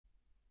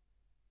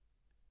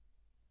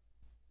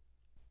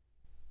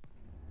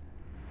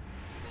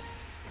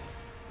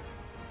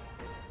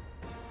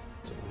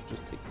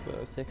just takes about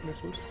a second or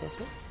so to start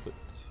up, but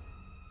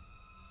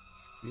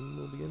stream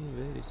will begin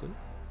very soon.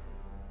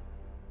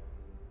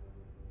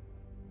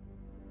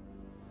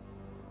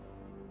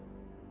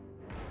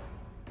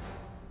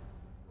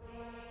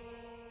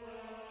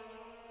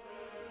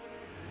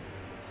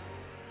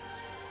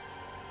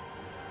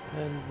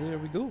 And there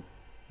we go.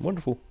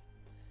 Wonderful.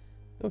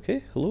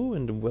 Okay, hello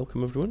and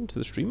welcome everyone to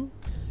the stream.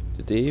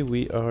 Today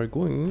we are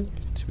going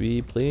to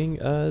be playing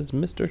as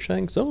Mr.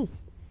 Shang Tsung.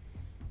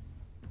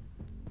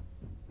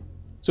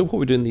 So what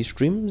we do in these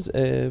streams,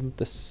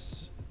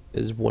 this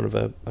is one of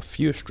a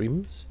few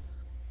streams.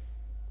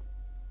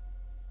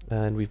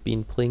 And we've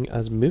been playing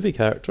as movie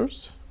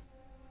characters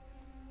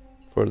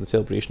for the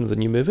celebration of the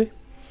new movie.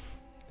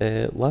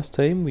 Last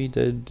time we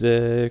did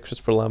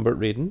Christopher Lambert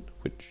Raiden,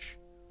 which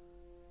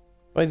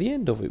by the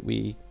end of it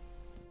we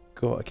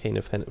got a kind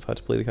of hint of how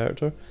to play the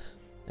character.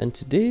 And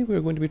today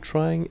we're going to be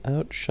trying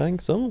out Shang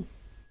Tsung.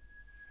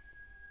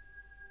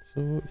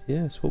 So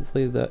yes,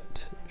 hopefully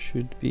that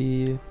should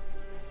be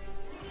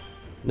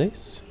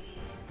nice.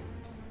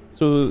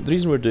 So the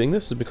reason we're doing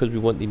this is because we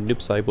want the Noob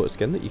Saibot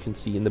skin that you can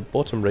see in the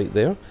bottom right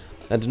there.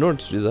 And in order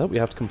to do that we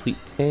have to complete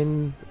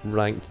 10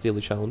 ranked daily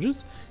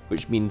challenges,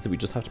 which means that we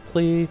just have to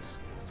play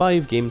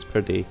 5 games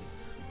per day.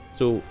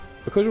 So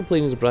because we're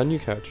playing as a brand new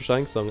character,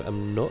 Shang Tsung,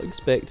 I'm not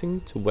expecting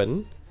to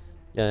win.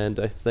 And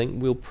I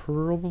think we'll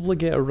probably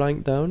get a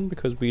rank down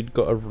because we'd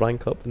got a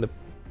rank up in the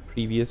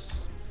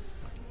previous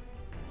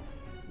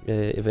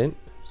event.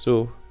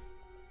 So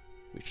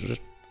we should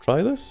just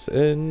try this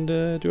and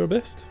do our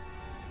best.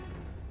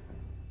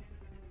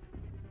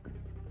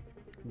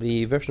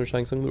 The version of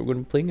Shang Tsung that we're going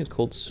to be playing is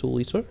called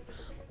Soul Eater,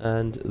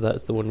 and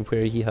that's the one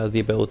where he has the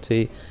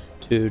ability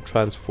to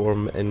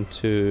transform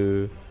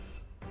into,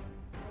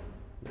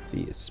 let's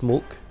see,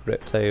 Smoke,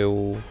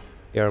 Reptile,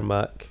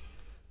 Ermac,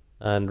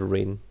 and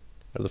Rain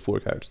are the 4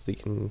 characters that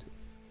you can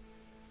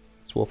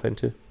swap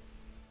into.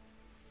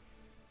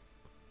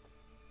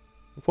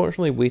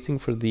 Unfortunately, waiting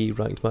for the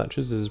ranked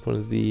matches is one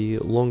of the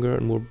longer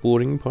and more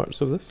boring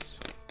parts of this.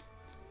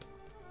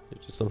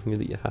 It's just something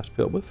that you have to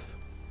put up with.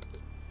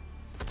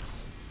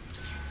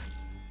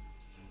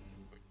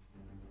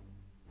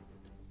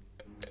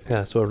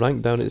 Yeah, so a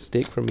rank down at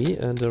stake for me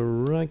and a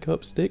rank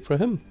up stake for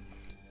him.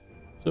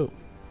 So,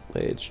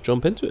 let's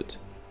jump into it.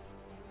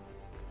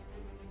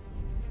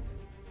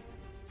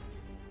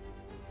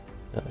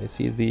 I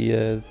see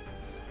the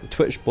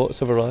Twitch bots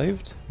have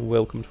arrived.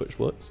 Welcome, Twitch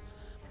bots.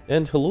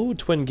 And hello,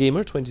 Twin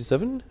Gamer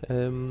 27.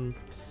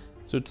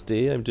 So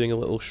today I'm doing a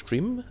little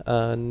stream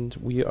and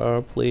we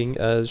are playing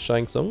as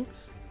Shang Tsung,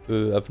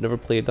 who I've never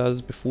played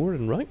as before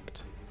in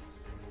ranked.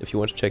 If you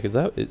want to check us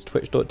out, it's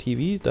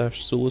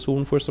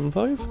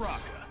twitch.tv/solozone475,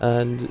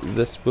 and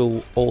this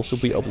will also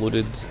be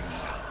uploaded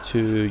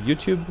to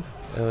YouTube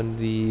on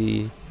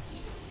the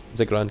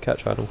Zigrand Cat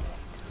channel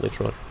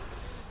later on.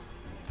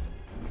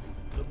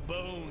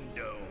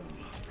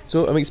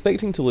 So I'm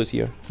expecting to lose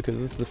here, because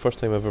this is the first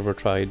time I've ever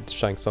tried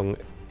Shang Tsung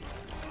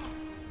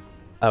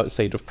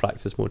outside of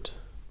practice mode.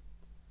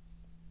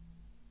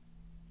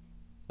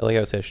 I like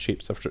how it says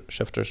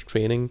Shapeshifters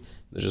Training,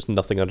 there's just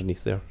nothing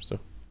underneath there,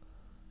 so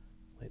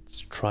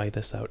let's try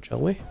this out,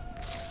 shall we?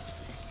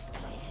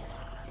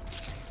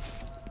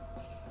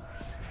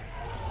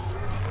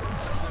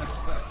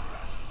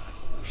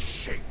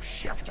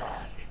 Shapeshifter.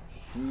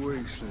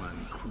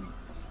 Wasteland creep.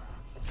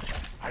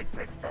 I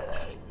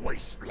prefer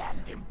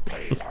Wasteland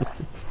Impaler.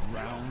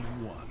 Round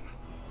 1.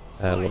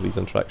 I love these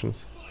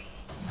interactions.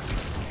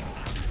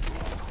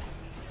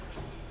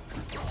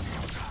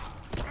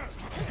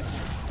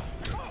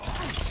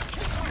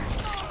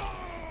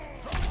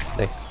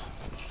 Nice.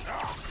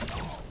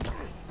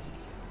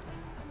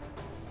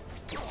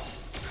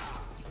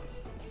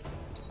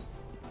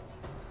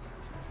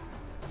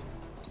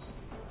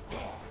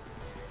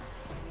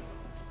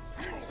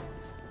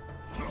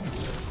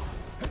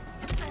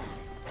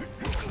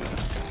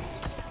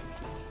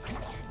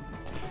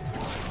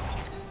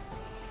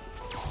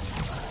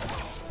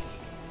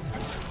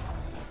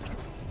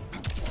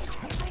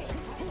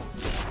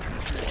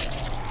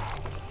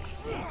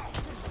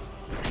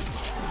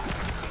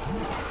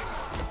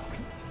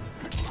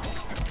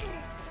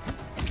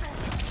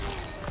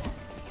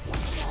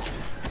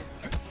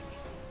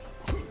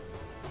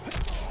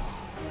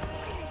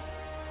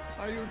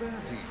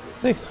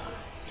 Nice.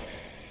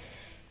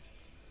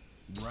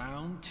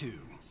 Round 2.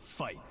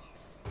 Fight.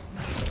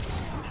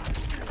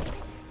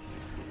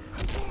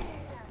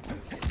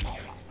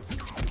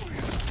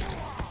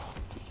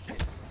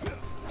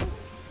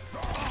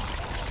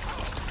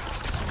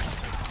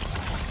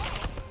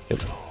 Yep.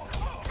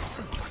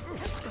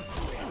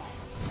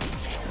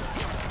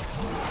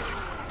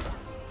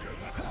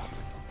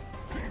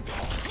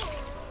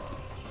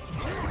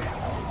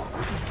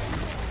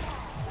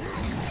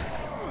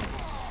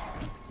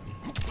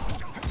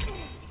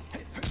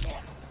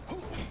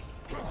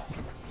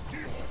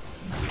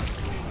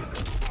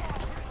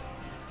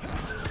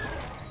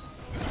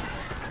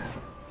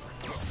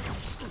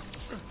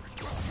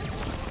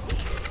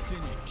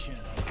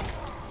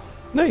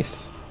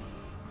 Nice.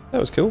 That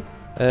was cool.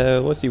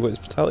 Let's see what his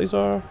fatalities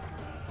are.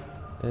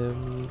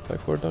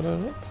 5-4 down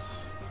on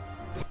X.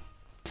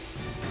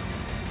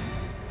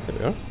 There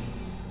we are.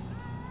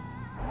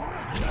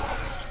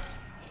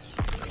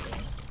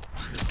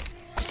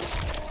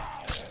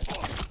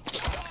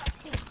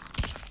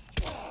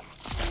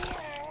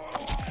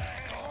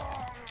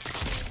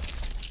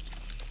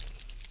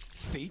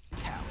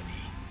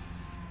 Fatality.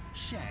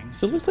 Shang.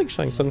 So it looks like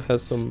Shang Tsung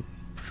has some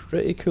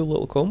pretty cool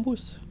little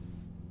combos.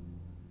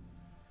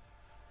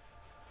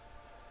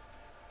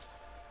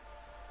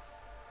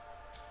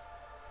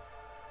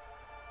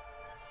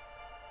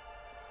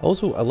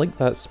 Also, I like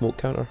that smoke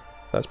counter.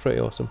 That's pretty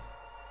awesome.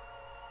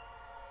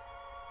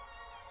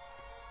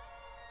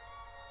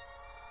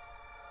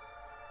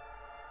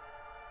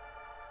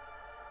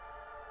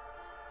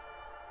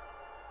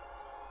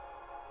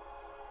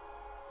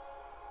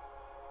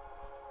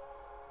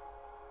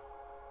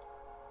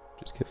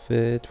 Just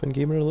give Twin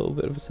Gamer a little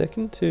bit of a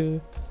second to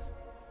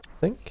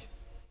think.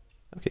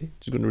 Okay,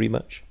 just going to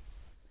rematch.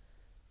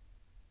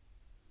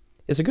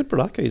 It's a good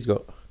Baraka he's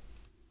got.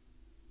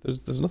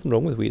 There's nothing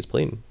wrong with the way he's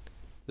playing.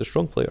 He's a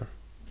strong player.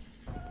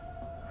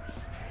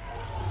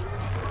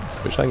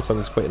 But Shang Tsung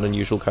is quite an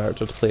unusual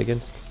character to play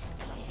against.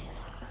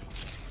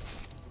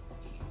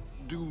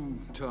 Do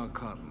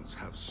Tarkatans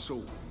have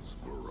souls,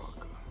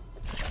 Baraka?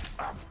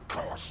 Of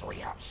course we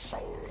have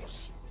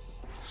souls.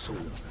 Souls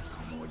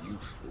are more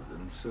useful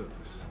than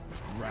service.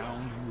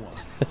 Round 1.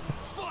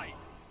 Fight!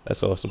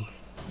 That's awesome.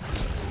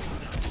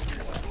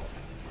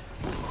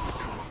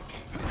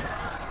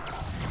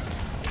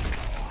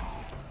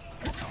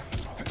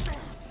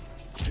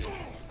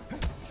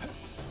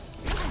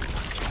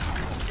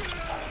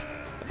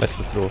 Missed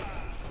the throw.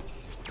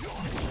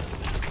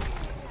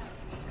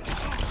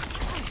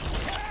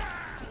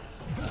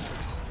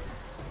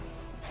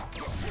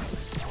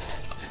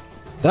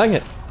 Dang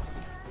it!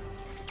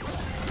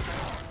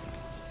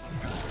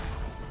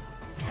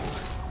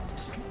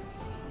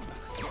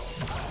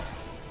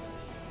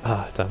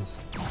 Ah, damn.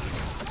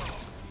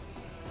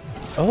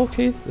 Oh,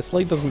 okay, the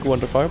slide doesn't go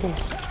under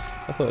fireballs.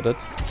 I thought it did.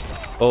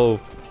 Oh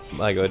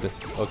my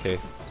goodness, okay.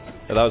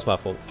 Yeah, that was my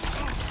fault.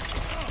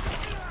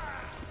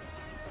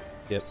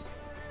 Yep.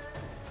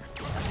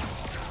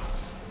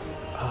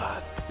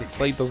 Ah, the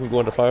slide doesn't go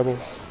under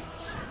fireballs.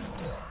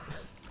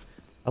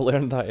 I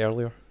learned that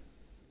earlier.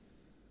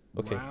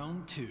 Okay.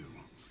 Round 2.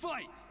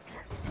 Fight!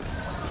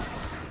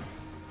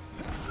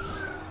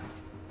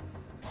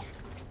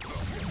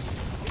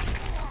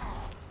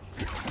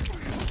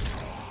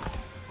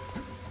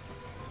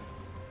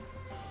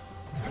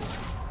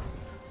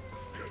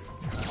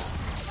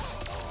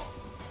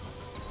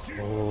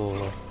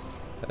 Oh,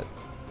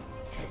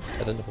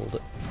 I didn't hold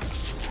it.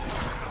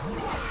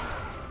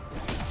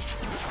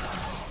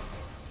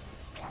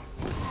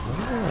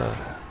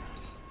 Ah.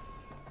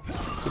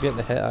 So getting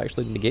the hit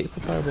actually negates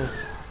the fireball.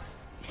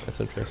 That's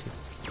interesting.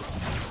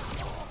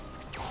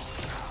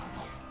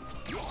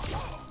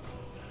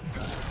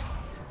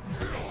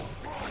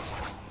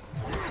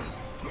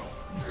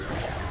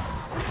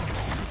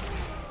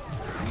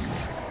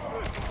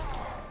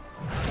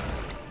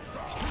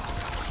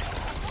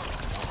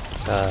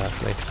 Ah,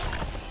 nice.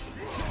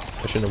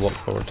 I shouldn't have walked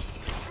forward.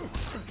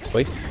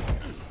 Twice.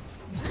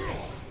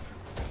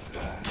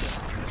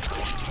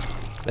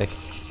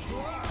 Nice.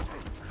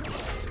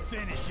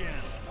 Finish him!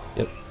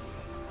 Yep.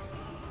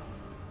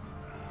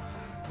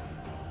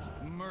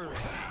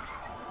 Mercy!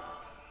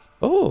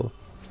 Oh,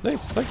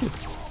 nice. Thank you.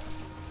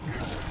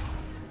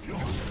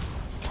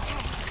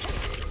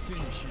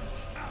 Finish him!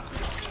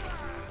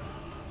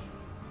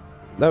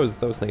 That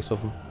was nice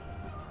of him.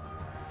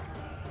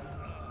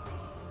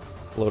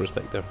 A lot of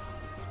respect there.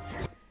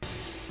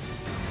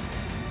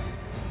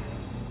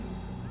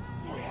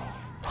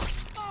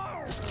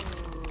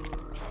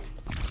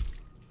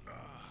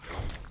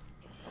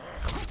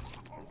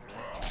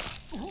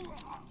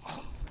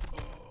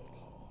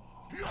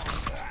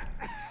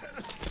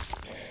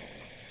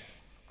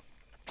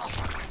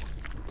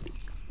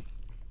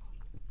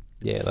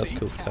 Yeah, that's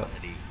cool.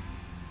 Fatality.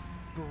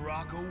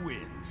 Baraka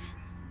wins.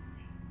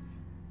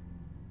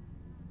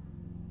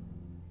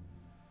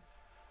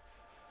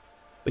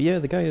 But yeah,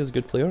 the guy is a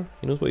good player.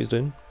 He knows what he's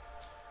doing.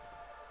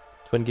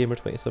 Twin Gamer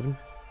 27.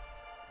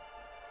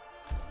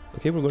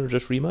 Okay, we're going to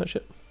just rematch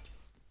it.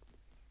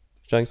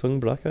 Shang Tsung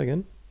Baraka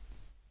again.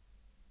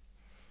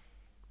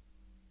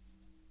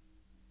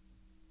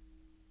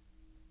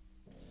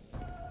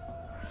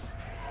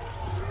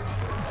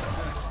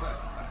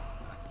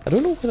 I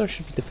don't know whether I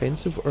should be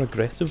defensive or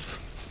aggressive.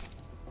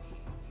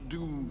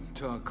 Do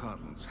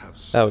Tarkatans have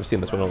souls? Ah, we've seen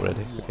this one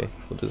already. Okay,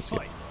 we'll do this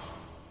again.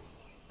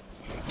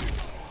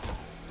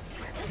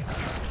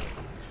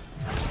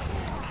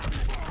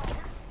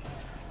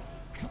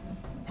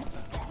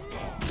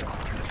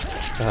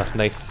 Ah,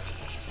 nice.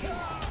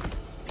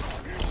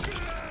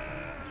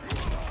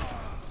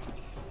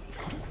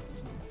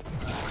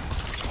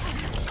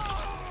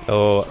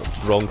 Oh,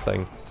 wrong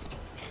thing.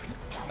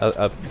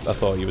 I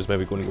thought he was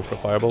maybe going to go for a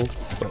fireball,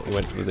 but he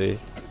went for the...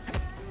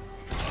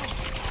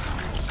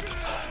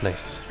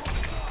 Nice.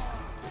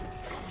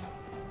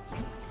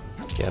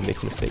 Yeah, I'm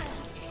making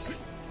mistakes.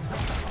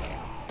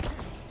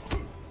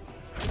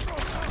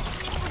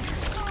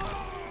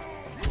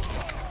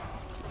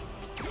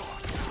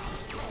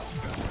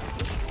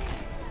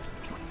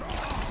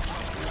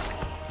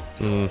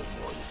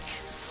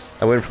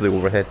 I went for the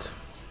overhead.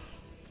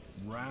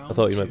 I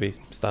thought you might be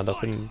stand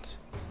up and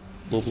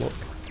low block.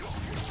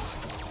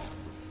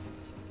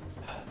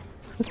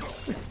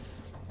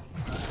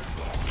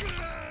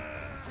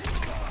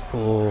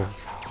 Oh,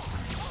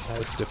 that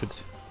was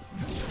stupid.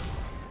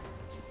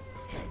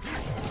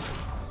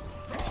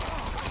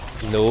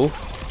 No.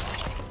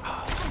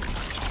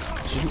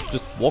 Shouldn't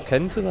just walk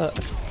into that.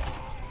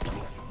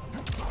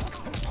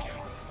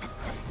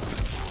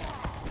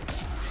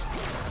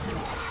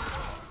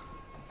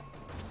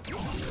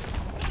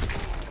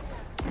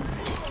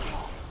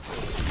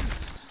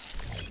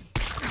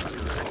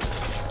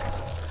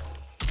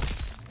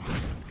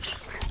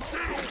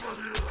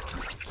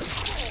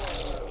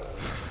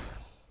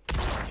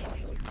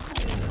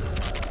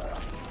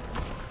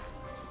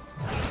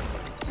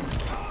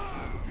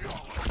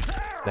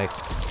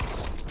 Nice.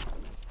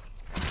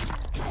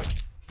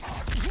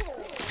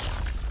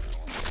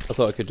 I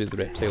thought I could do the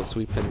reptile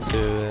sweep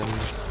into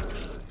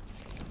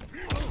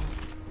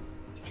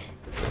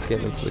let's get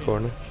him into the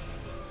corner.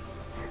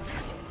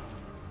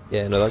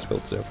 Yeah, no, that's well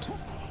deserved.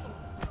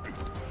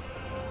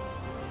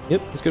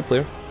 Yep, he's a good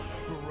player.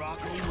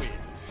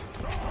 Wins.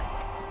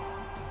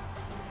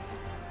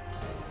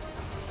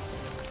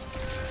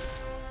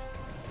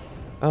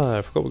 Ah,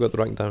 I forgot we got the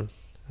rank down.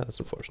 That's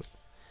unfortunate.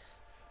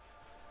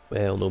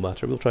 Well, no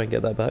matter, we'll try and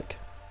get that back.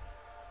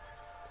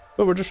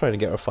 But we're just trying to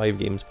get our 5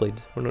 games played.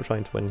 We're not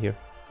trying to win here.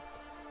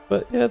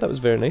 But yeah, that was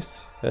very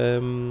nice.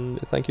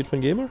 Thank you,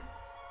 Twin Gamer.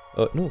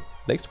 Oh, no,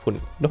 next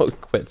opponent.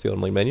 Not quit the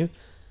online menu.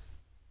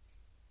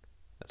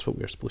 That's what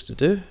we were supposed to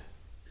do.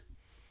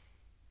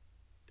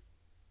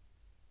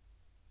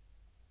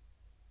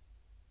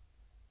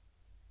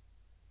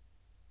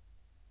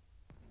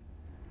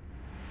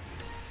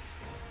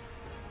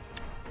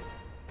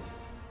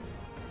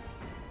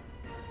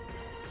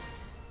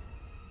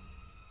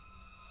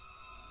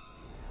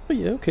 But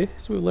yeah, okay,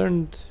 so we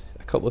learned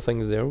a couple of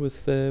things there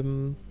with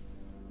Shang.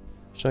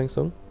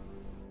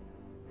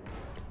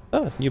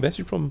 Ah, new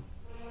message from him.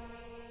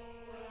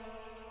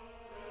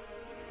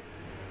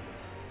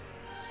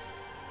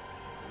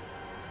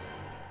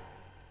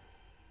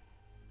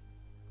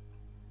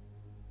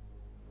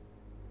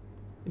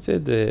 He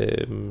said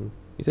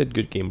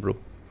good game, bro.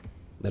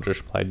 And I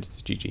just replied to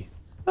GG.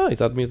 Ah,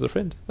 he's added me as a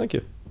friend. Thank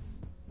you.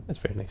 That's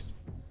very nice.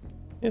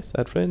 Yes,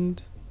 add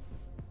friend.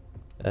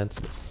 And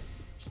submit.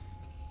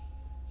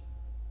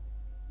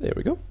 There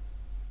we go.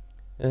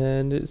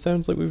 And it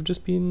sounds like we've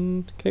just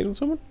been connected with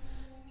someone.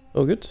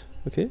 Oh, good.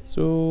 Okay,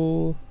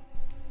 so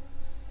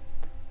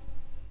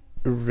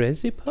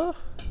Rezipa,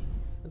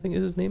 I think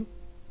is his name.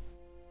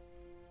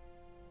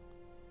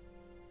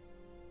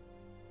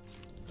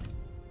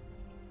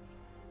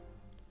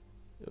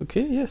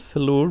 Okay, yes,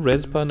 hello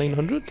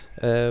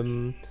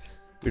Respa900.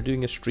 We're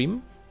doing a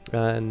stream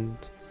and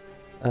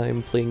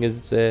I'm playing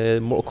as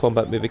Mortal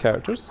Kombat movie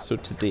characters. So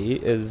today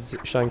is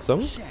Shang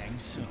Tsung.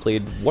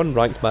 Played one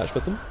ranked match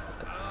with him.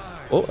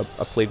 Oh,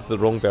 I played the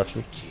wrong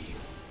version.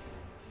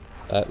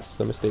 That's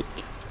a mistake.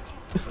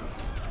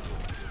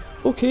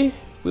 Okay,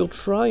 we'll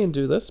try and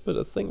do this, but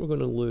I think we're going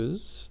to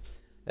lose.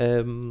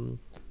 When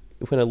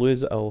I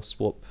lose, I'll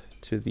swap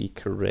to the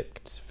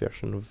correct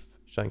version of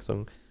Shang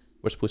Tsung.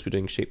 We're supposed to be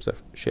doing shape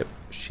shifter.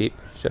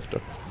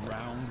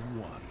 Round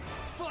 1.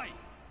 Fight.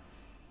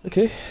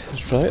 Okay,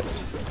 let's try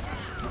it.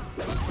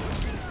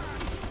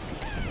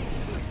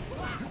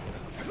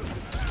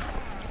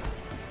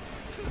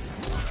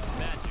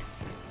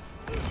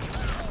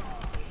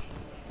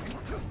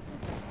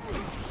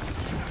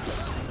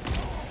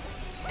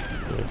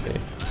 Okay,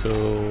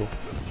 so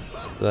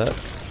that.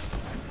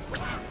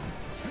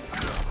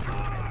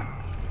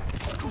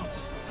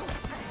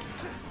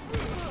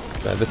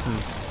 This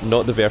is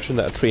not the version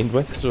that I trained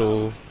with,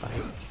 so I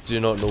do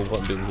not know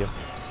what I'm doing here.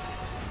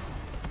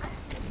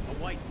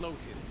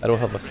 I don't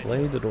have my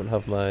slide, I don't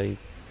have my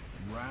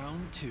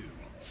Round 2.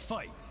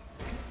 Fight.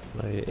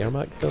 my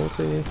Airmac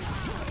ability.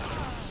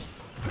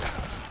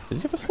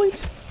 Does he have a slide?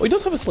 Oh, he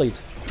does have a slide!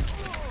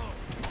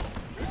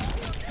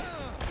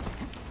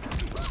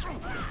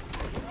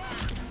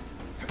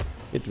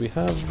 Okay, do we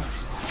have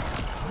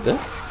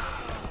this?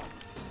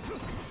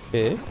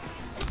 Okay.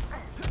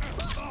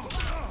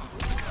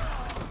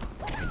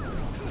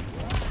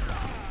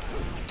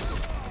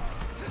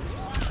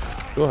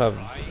 We don't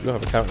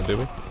have a counter, do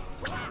we?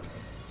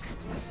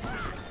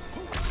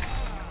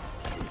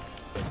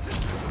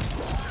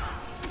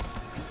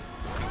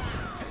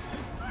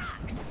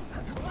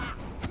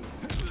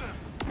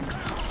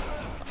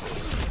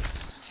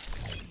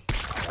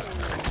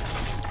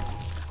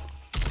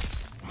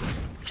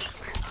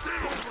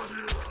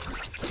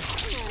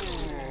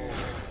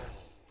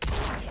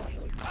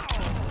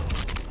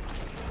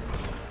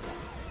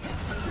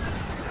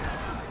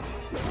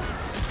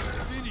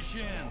 Finish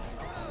him.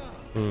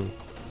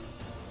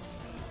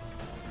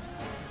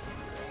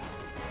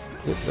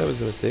 Yep, that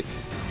was a mistake.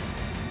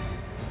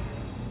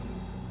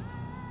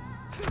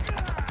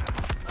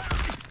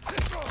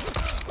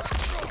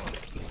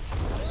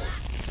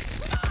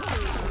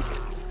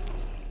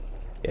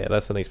 Yeah,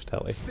 that's a nice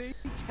fatality.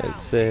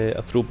 It's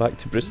a throwback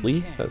to Bruce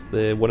Lee. That's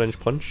the 1-inch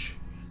punch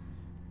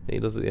that he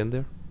does at the end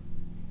there.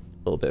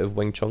 A little bit of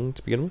Wing Chun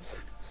to begin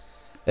with.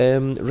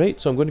 Right,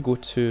 so I'm going to go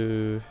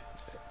to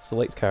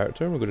select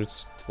character. We're going to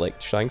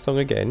select Shang Tsung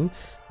again,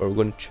 but we're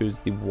going to choose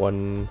the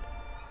one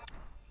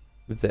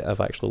that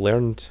I've actually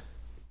learned.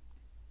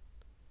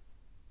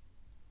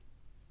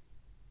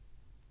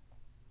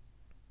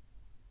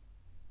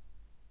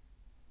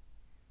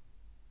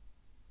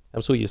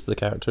 I'm so used to the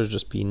characters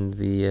just being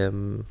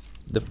the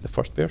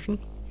first version,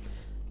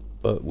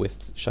 but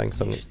with Shang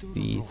Tsung it's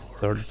the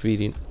third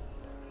variant.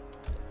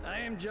 I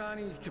am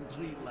Johnny's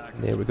complete lack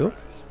of There we go.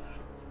 surprise.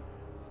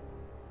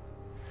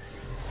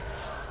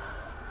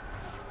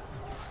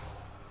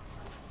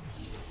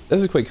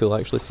 This is quite cool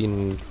actually,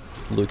 seeing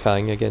Liu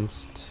Kang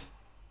against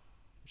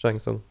Shang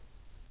Tsung.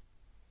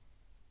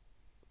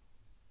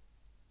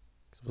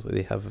 Obviously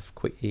they have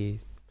quite a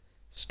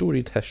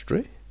storied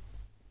history,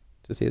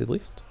 to say the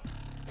least.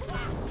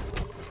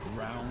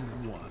 Round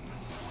 1.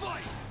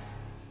 Fight!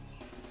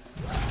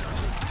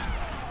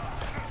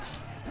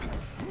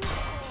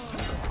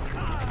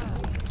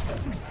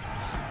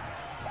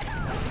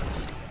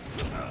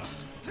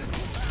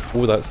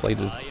 Oh, that slide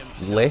is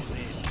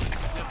less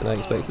than I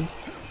expected.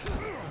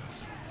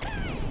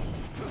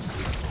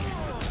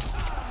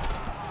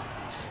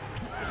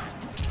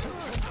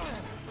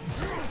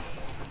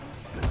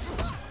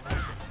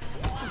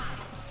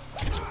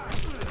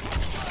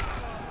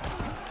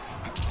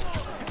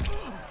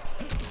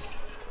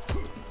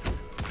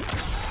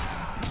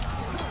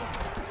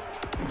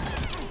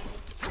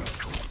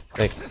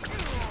 Nice.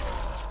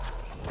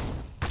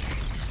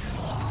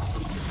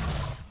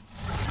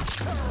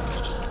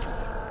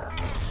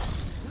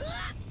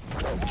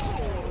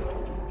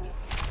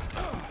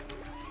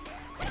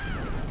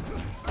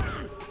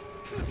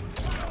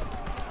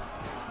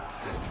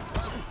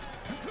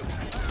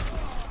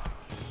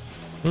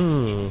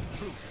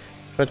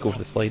 Tried to go for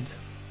the slide.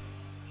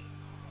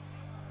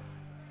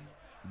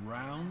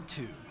 Round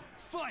 2.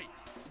 Fight!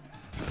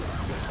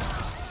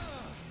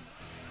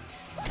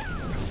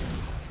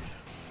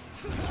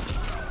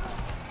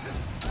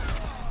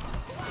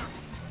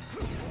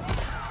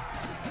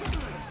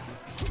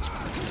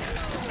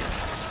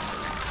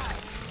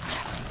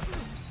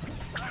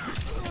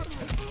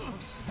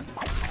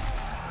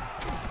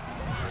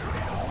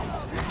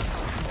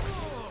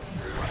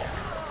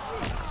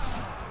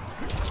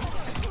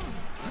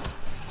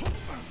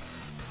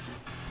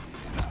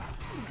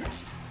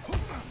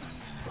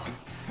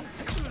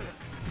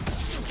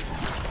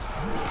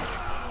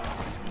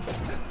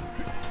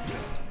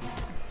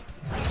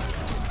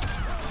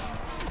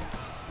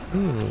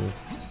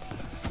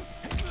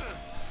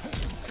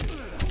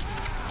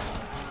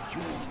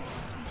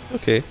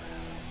 Okay.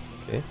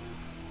 Okay.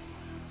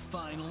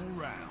 Final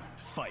round.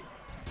 Fight.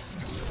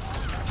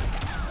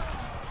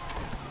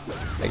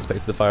 I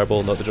expected the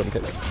fireball, not the jump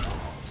kick.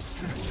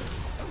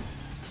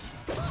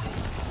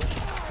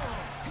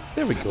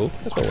 There we go.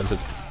 That's what I wanted.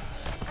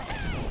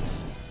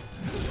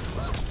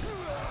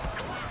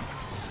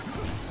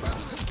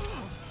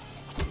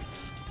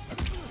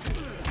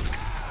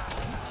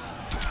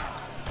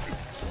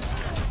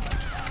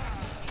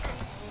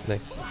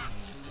 Nice.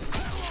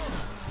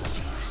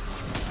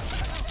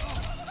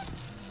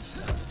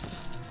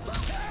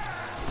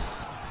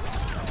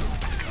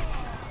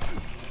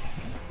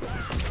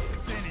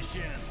 Finish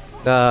him.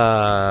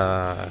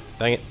 Ah,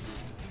 dang it.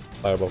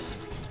 Fireball.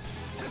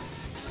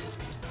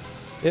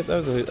 Yep, that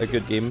was a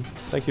good game.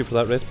 Thank you for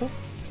that, Respa.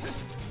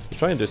 He's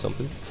trying to do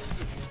something.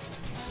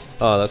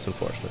 Oh, that's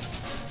unfortunate.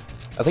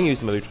 I think he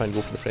was maybe trying to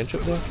go for the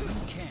friendship there.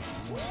 King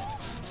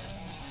wins.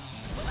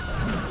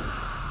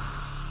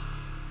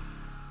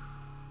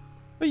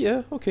 But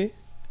yeah, okay.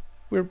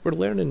 We're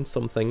learning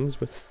some things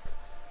with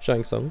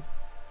Shang Tsung.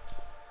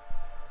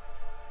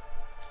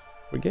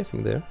 We're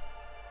getting there.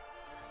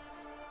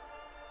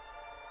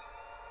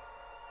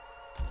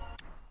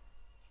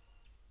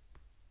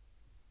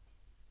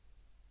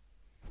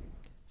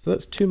 So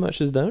that's 2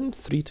 matches down,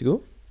 3 to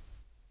go.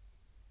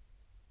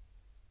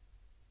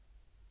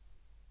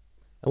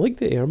 I like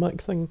the air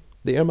mac thing,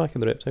 the air mac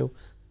and the reptile.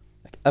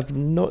 I've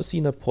not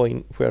seen a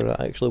point where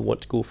I actually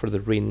want to go for the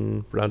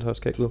rain roundhouse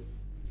kick though.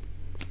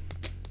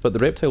 But the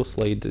reptile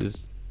slide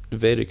is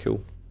very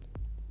cool.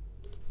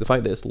 The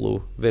fact that it's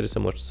low, very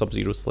similar to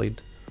Sub-Zero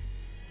slide.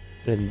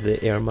 And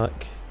the air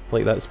mac,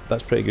 like that's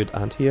pretty good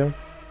anti-air.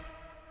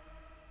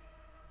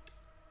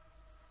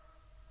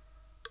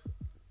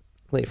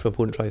 Like if an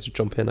opponent tries to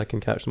jump in, I can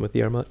catch them with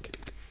the air mac.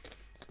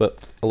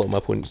 But a lot of my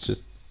opponents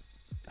just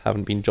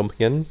haven't been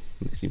jumping in.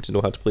 They seem to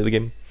know how to play the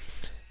game.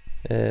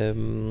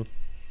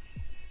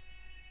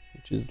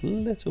 Which is a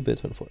little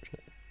bit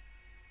unfortunate.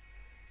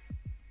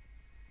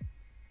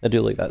 I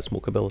do like that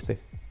smoke ability.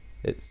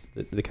 It's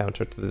the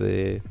counter to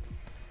the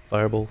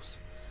fireballs.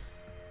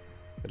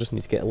 I just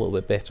need to get a little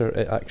bit better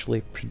at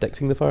actually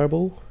predicting the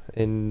fireball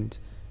and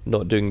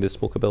not doing the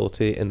smoke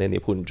ability and then the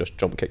opponent just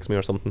jump kicks me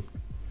or something.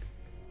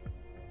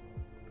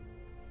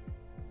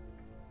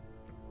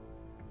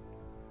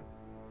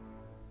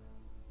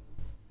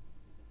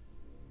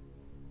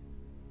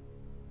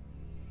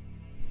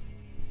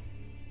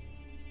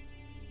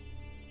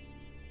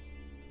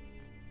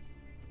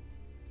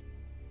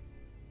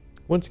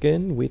 Once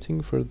again,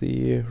 waiting for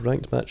the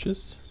ranked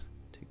matches.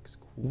 Takes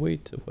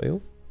quite a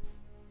while.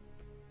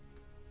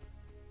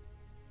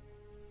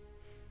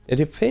 And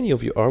if any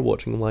of you are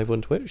watching live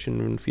on Twitch,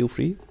 and feel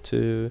free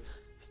to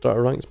start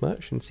a ranked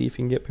match and see if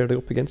you can get paired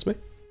up against me.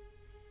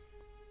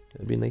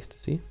 That'd be nice to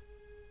see.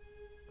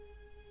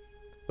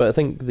 But I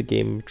think the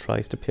game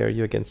tries to pair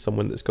you against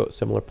someone that's got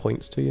similar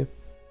points to you.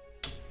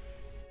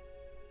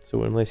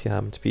 So unless you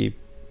happen to be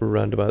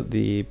around about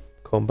the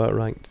combat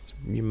ranked,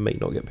 you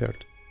might not get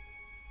paired.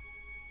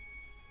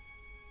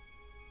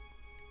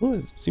 Well,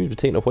 it seems to be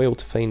taking a while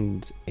to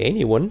find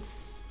anyone,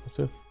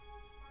 so...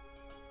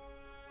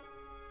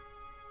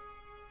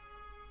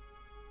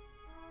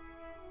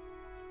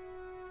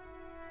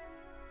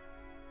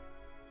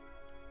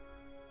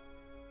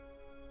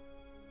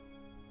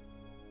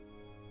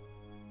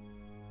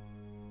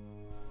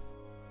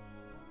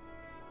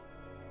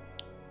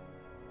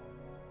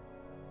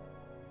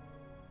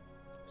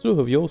 So,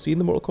 have you all seen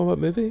the Mortal Kombat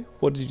movie?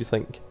 What did you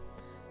think?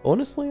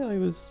 Honestly, I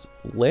was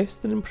less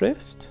than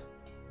impressed.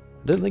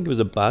 I didn't think it was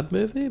a bad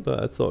movie,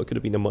 but I thought it could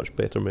have been a much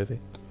better movie.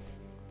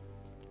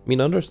 I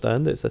mean, I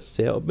understand that it's a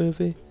setup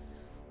movie.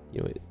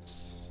 You know,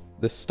 it's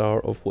the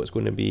start of what's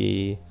going to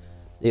be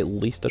at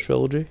least a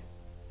trilogy.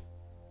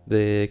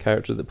 The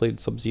character that played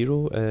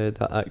Sub-Zero,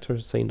 that actor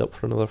signed up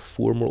for another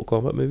 4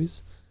 Mortal Kombat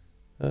movies,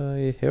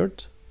 I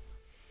heard.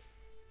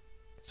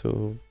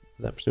 So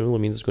that presumably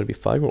means there's going to be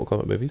 5 Mortal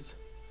Kombat movies.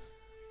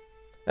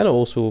 And it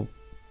also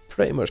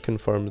pretty much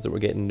confirms that we're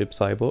getting Noob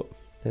Saibot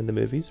in the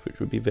movies,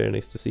 which would be very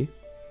nice to see.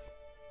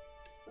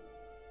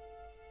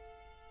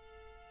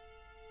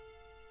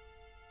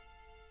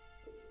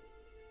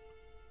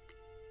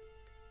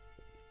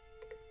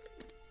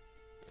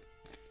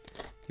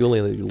 The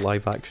only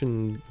live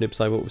action Noob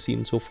Saibot we've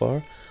seen so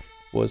far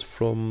was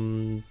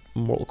from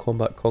Mortal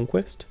Kombat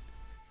Conquest,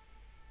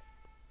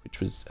 which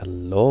was a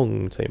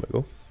long time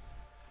ago.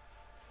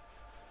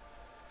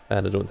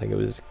 And I don't think it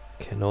was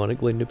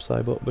canonically Noob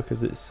Saibot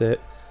because it's set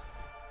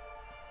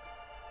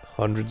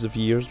hundreds of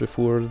years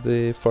before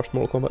the first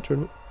Mortal Kombat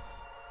tournament.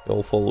 It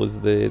all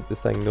follows the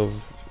thing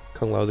of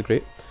Kung Lao the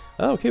Great.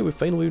 Ah, okay, we've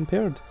finally been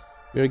paired.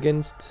 We're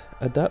against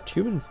Adapt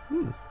Human.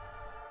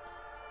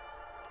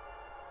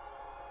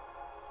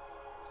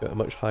 It's got a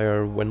much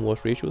higher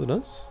win-loss ratio than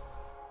us.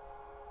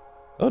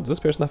 Oh, does this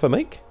person have a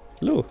mic?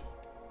 Hello.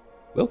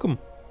 Welcome.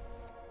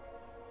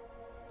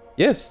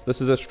 Yes, this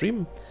is a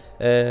stream.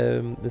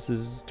 This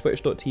is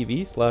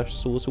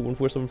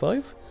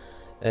twitch.tv/soloso1475,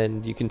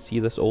 and you can see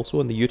this also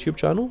on the YouTube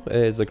channel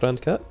as a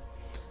Grand Cat.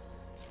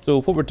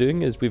 So what we're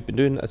doing is we've been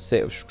doing a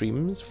set of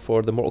streams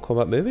for the Mortal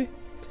Kombat movie,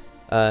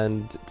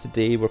 and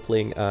today we're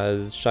playing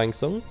as Shang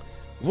Tsung.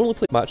 We've only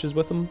played matches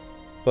with him,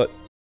 but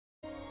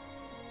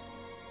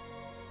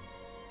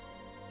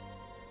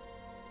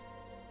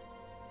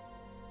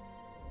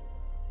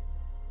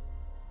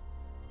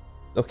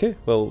okay,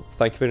 well,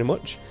 thank you very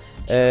much.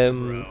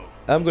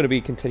 I'm going to be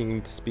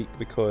continuing to speak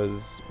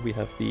because we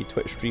have the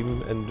Twitch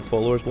stream and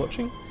followers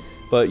watching,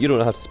 but you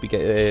don't have to speak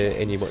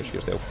any much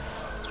yourself,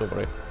 so don't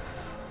worry.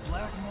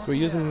 So we're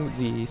using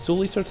the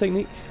Soul Eater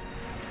technique.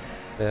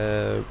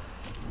 So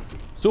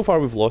far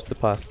we've lost the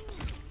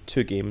past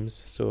 2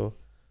 games, so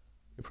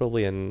you're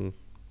probably in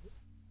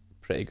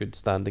pretty good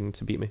standing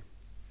to beat me.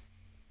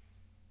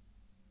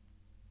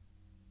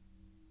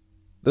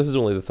 This is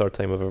only the 3rd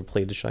time I've ever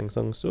played as Shang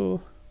Tsung,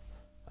 so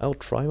I'll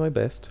try my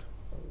best.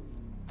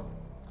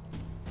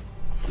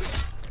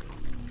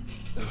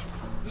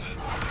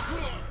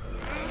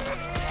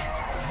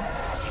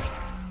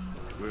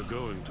 We're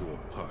going to a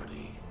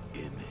party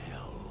in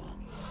hell.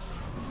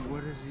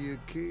 What is the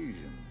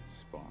occasion,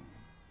 Spawn?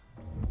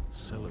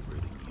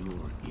 Celebrating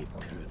your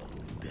eternal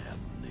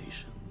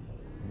damnation.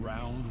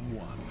 Round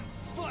 1.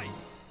 Fight!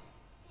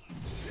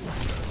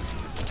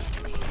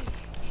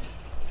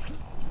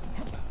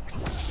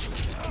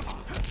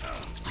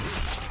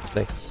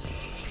 Nice.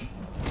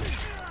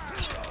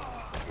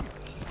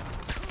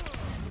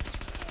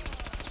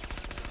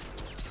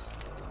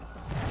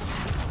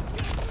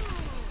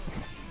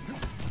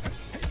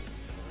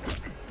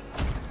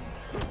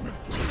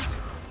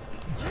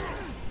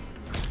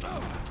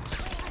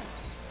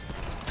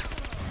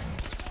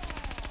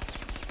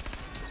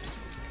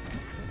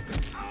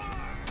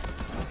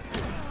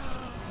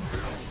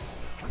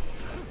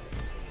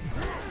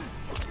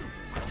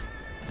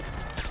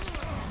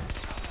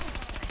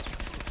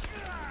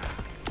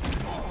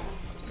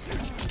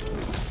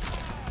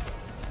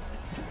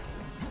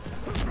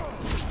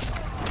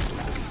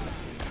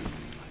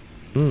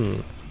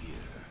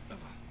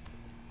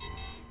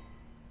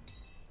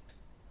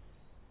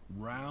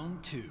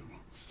 Round 2.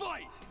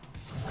 Fight!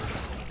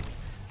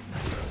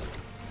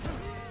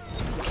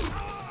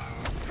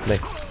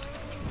 Nice.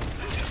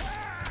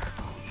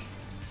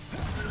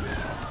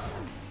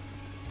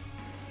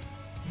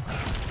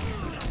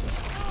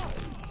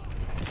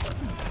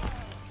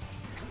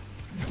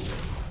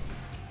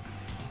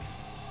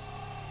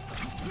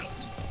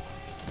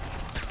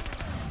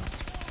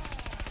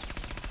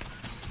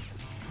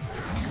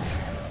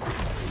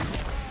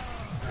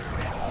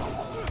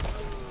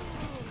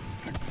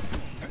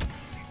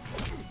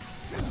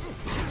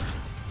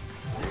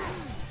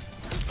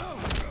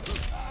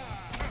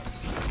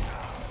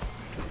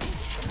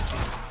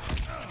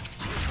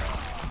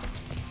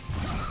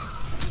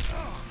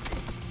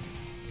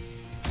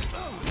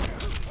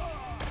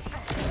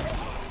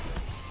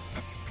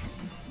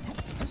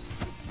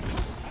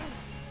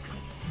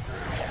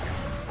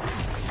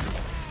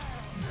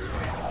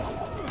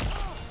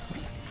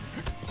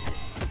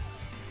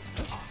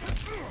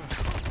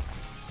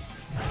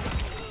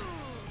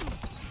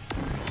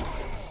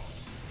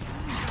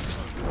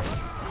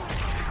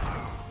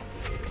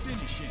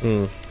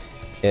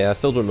 Yeah, I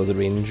still don't know the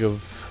range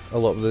of a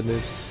lot of the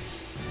moves.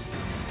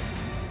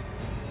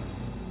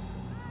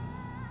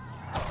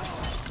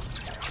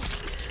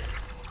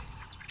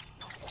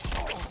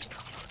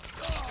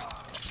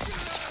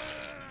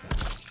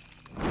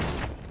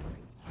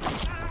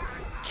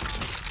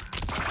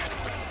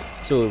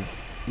 So,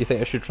 you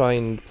think I should try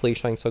and play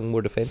Shang Tsung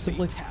more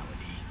defensively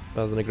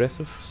rather than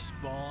aggressive?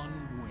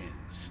 Spawn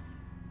wins.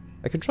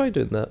 I could try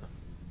doing that,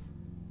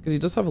 because he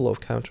does have a lot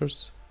of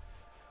counters.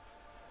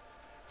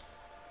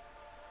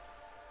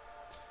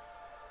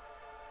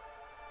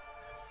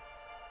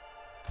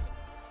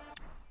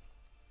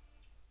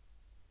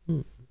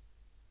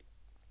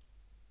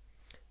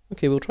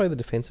 Okay, we'll try the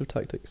defensive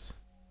tactics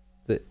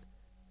that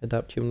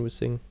Adapt Human was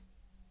saying.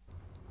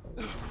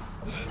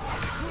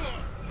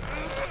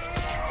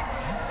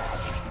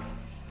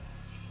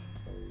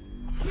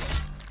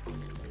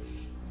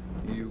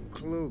 You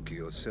cloak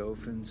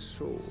yourself in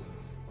souls.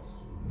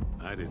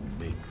 I didn't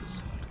make the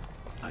suit.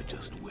 I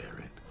just wear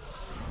it.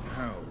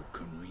 How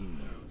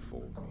convenient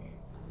for me.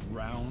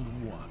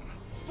 Round one.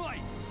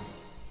 Fight!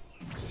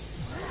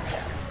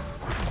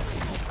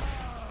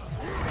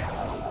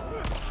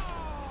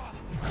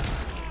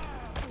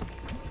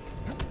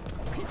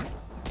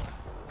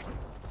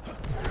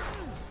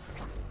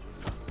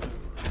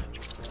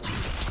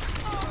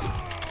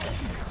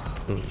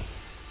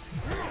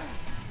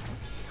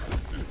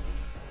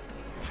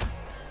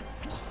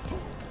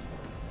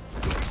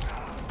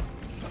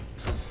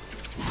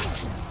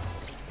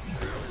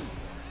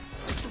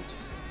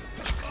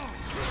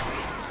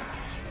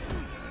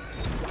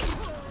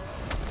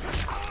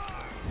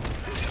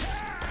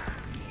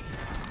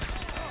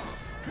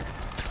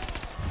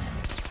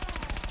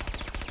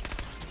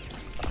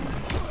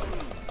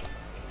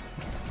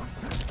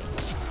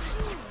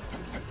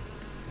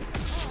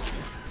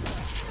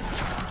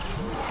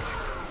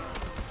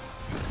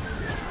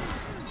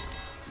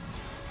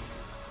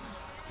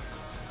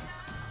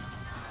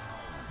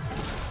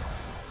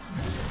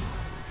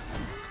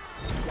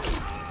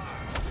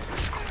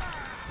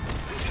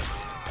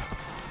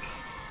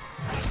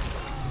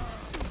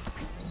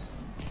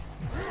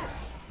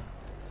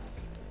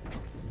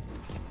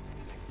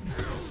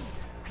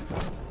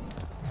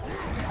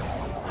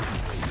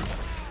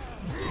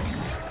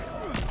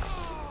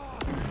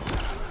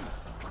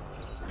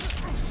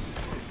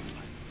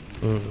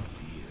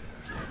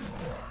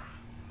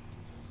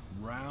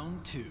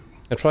 Round two.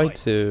 I tried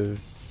to...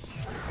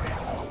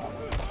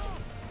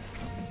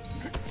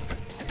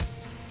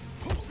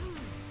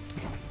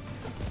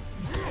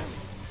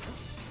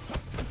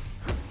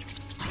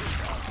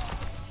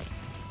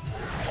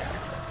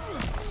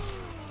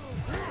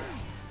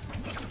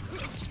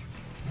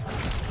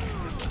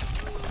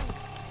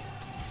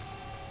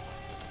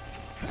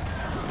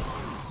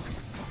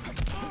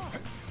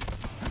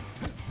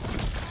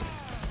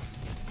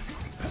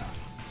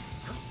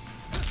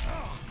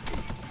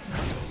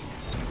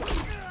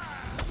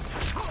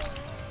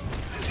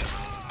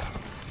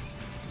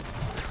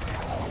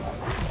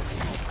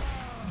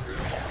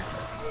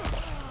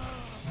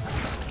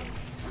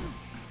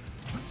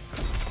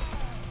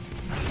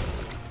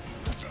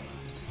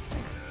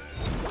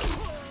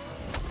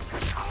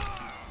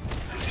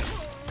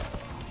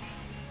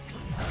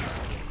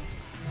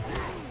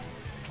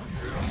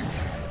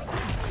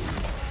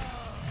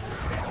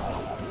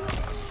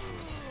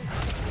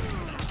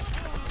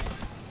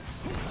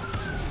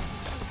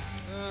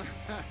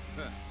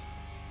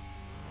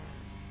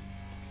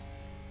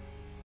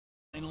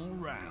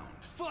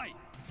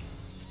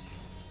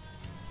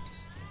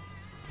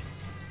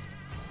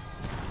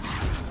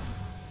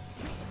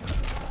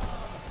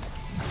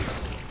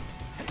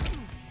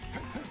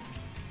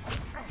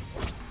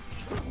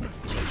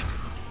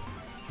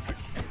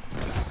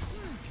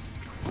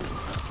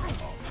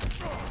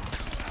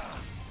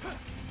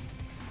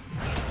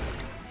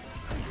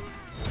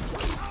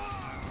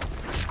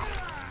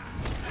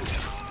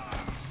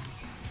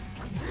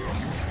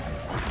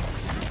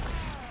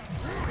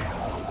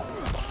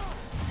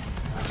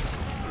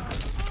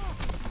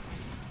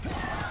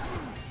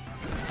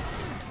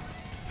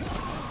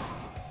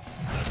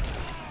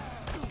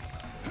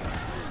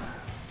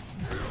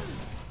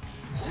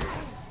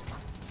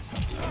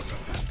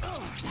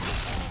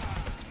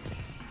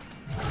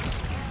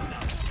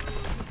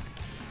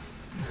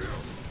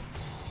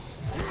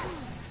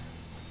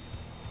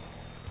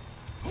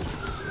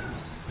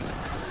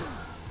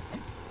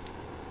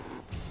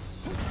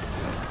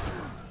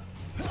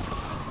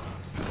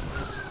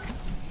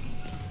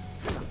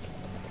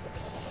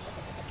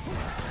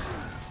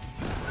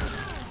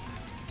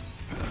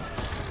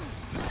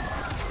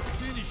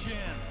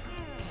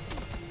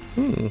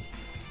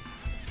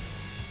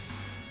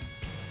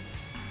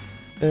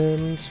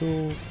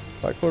 So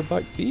back forward,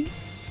 back B?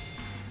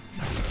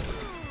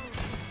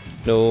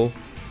 No.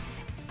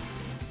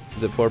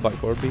 Is it forward, back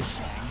forward B?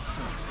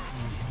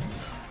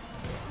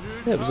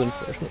 Yeah, it was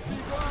unfortunate.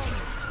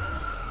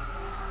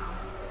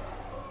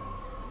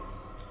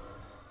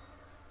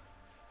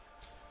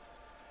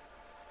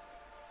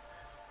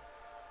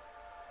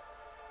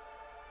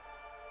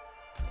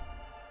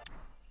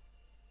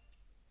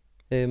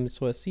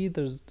 So I see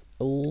there's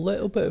a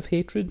little bit of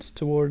hatred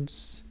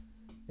towards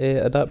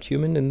Adapt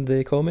Human in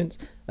the comments.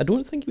 I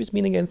don't think he was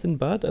meaning anything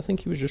bad, I think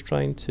he was just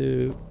trying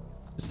to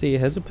say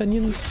his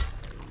opinions.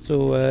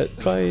 So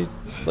try,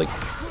 like,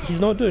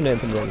 he's not doing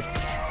anything wrong.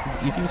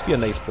 He seems to be a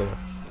nice player.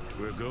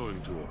 We're going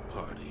to a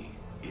party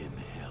in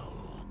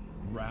hell.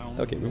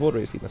 Okay, we've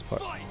already seen this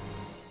part.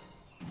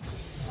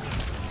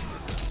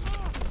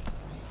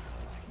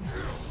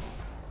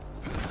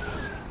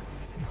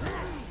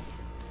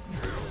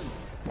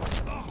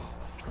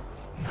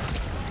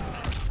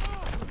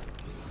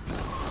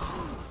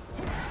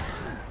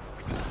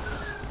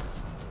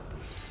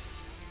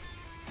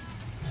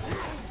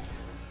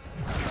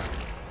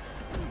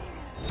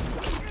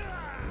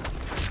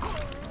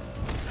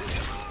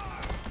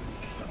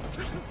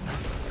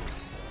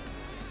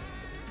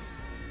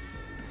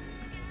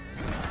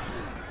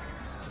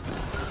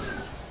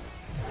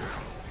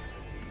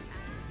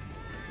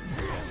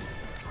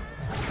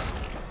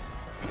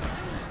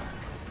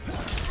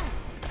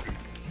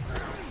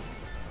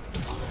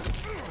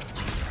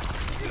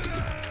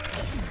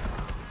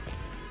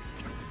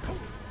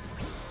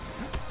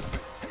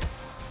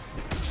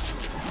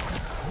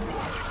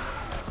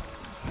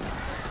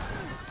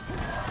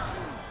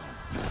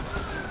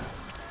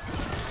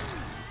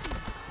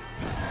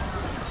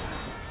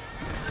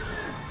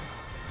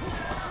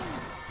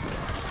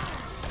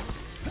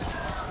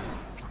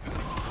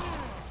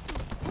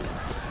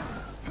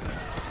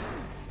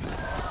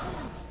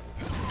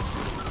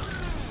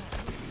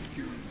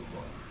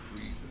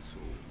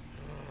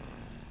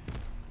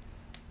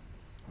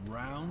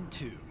 Round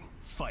 2,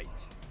 fight.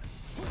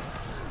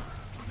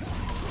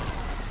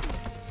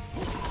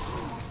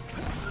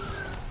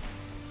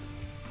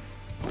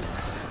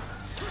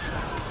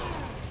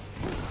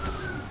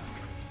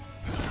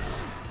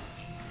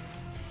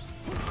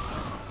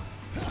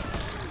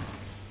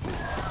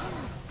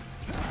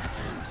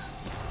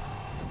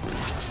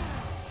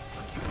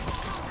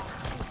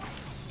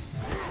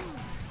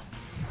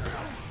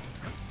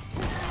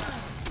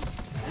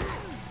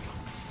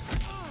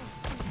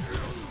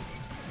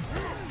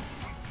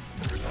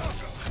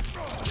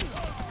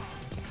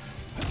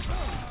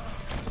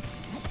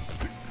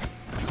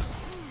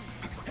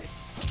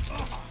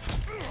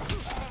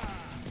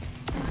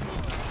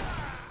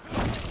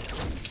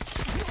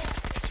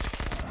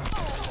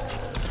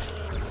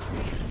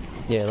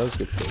 Yeah, that was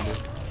good for you.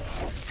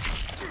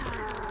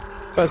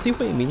 But I see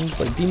what he means,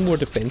 like being more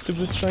defensive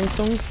with Shang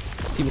Tsung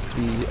seems to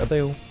be a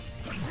deal.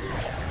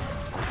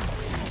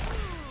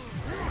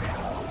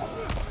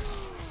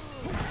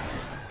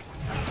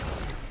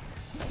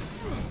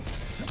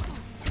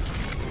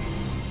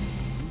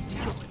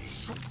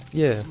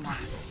 Yeah.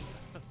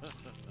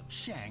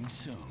 Shang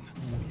Tsung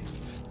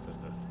wins.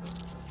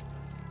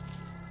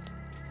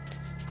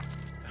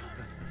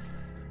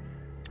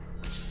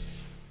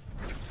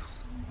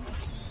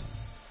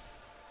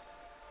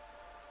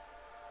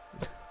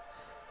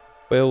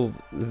 Well,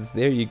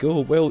 there you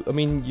go. Well, I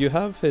mean, you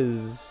have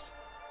his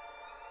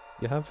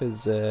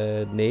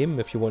name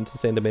if you want to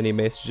send him any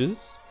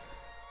messages.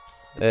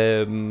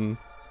 So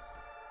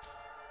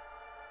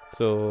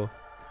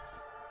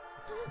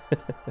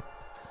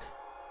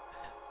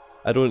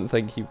I don't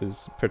think he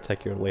was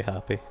particularly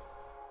happy.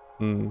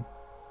 I'm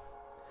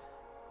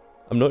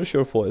not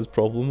sure what his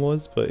problem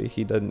was, but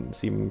he didn't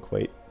seem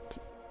quite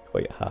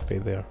happy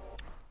there.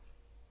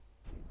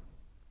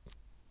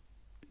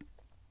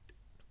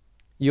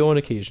 You on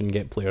occasion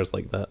get players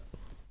like that.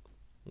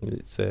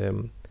 It's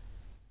very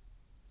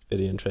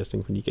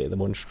interesting when you get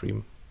them on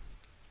stream.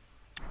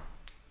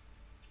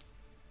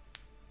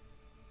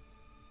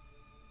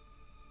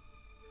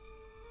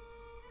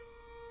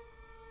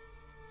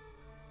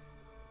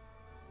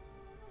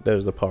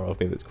 There's a part of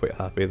me that's quite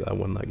happy that I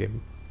won that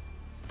game.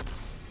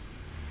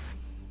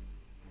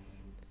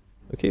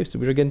 Okay, so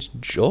we're against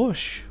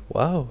Josh.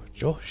 Wow,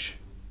 Josh.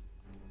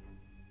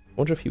 I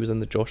wonder if he was in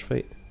the Josh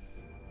fight.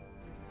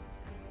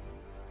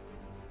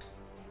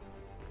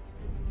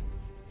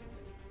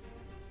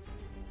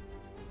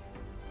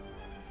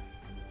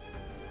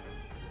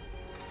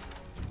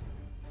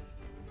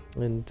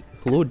 And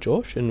hello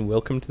Josh, and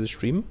welcome to the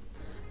stream.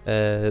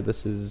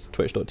 This is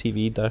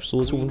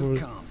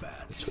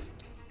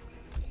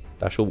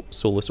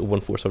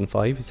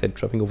twitch.tv/Solus01475. He said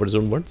tripping over his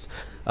own words.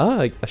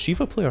 Ah, a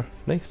Shiva player,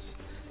 nice.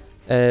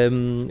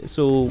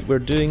 So we're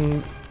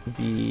doing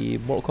the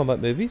Mortal Kombat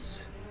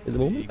movies at the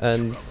moment,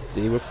 and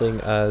today we're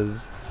playing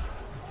as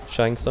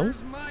Shang Tsung.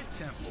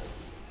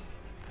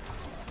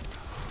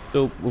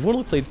 So we've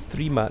only played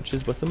 3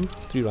 matches with him,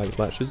 3 ranked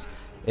matches,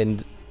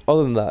 and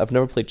other than that I've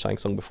never played Shang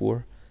Tsung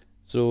before.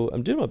 So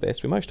I'm doing my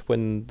best. We managed to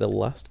win the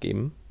last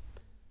game.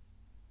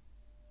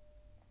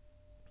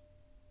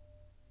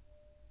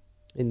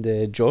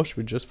 And Josh,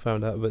 we just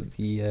found out about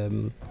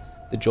the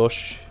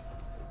Josh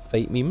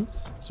fight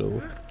memes.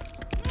 So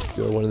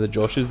you're one of the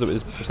Joshes that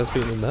was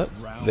participating in that.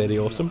 Very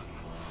awesome.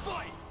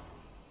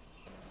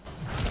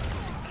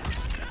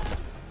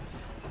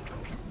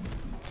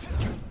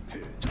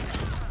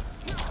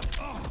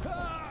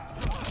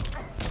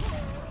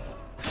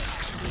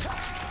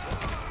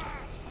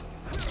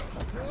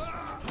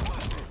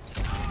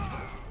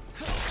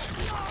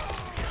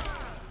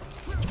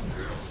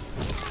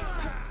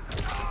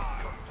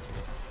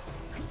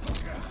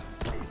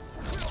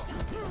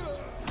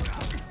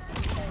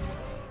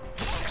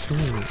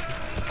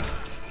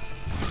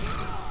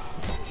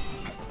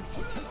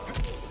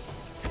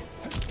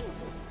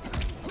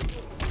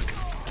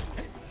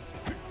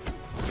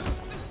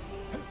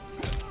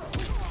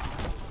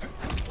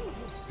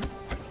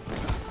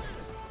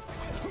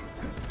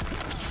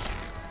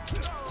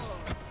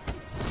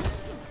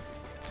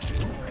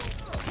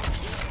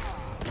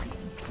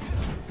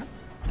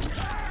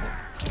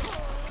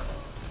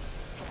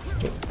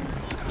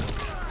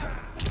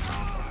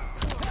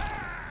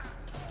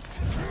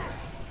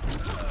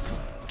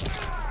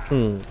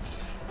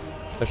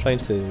 They're trying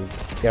to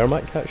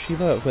Ermac catch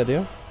Shiva out of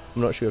midair.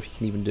 I'm not sure if you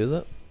can even do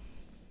that.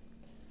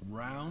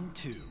 Round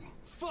 2.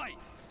 Fight!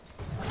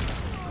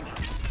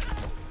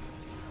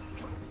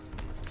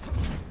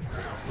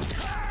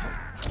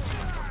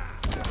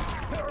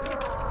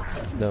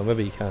 No,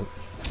 maybe you can't.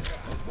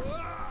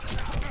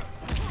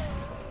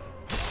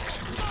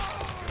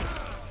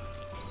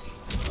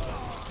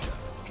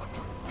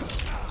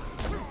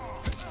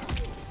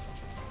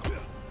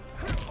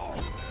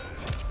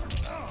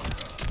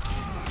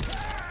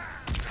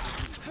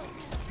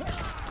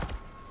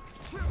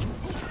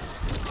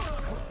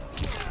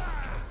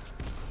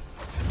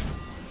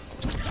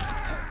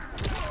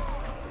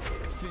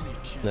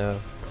 No.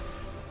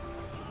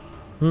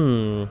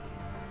 I'm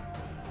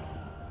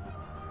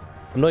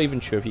not even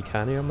sure if you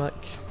can Ermac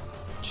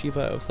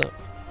Shiva out of that.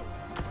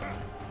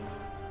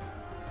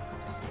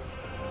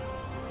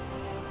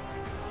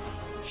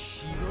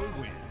 Shiva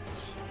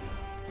wins.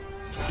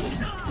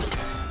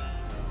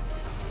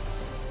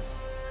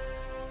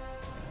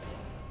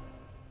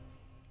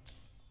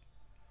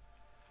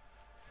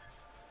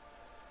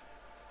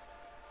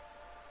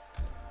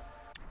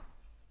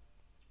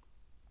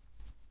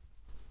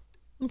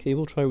 Okay,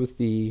 we'll try with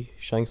the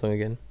Shang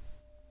again.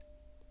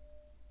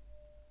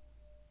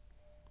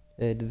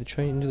 Did they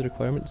try and do the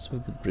requirements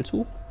of the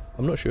Brittle?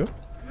 I'm not sure.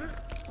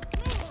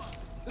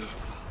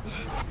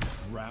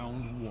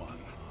 Round 1.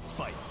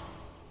 Fight.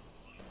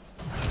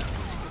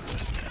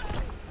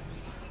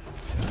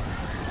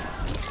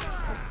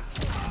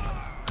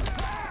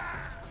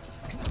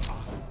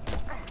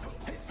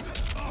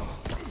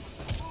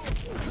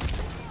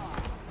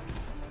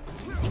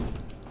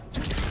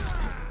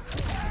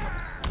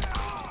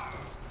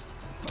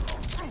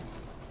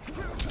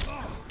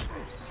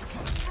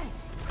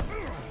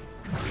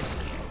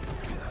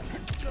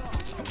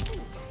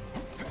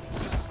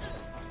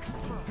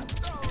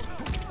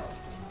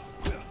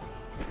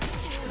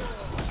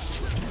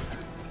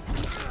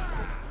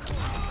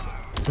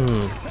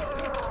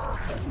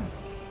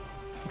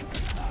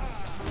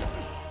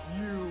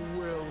 You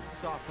will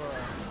suffer.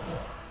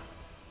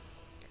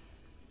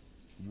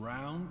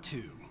 Round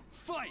 2.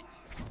 Fight!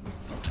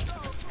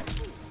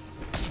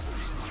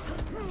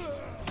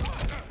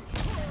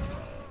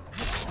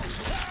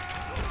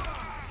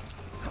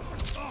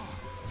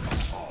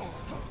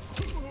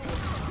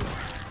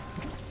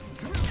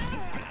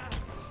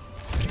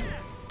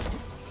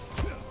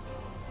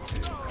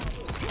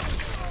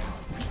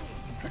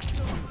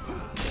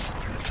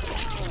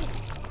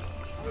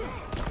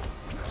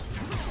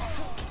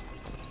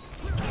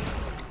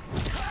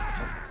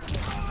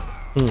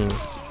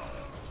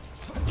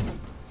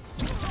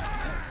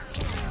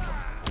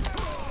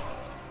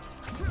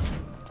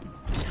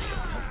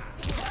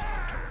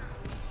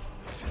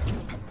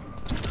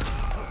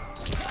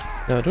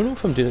 Now, I don't know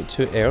if I'm doing it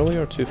too early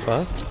or too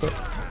fast, but...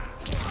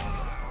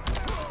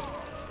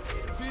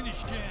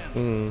 Finish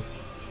him.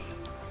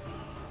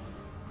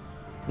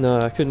 No,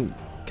 I couldn't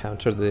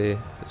counter the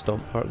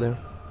stomp part there.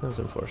 That was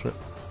unfortunate.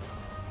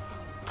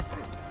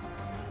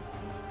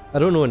 I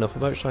don't know enough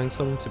about Shang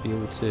Tsung to be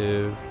able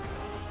to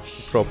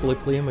properly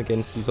play him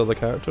against these other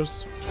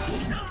characters.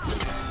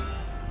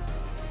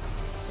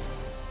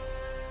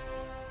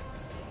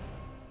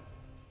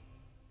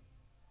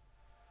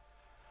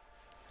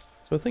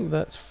 So I think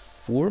that's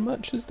 4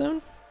 matches down.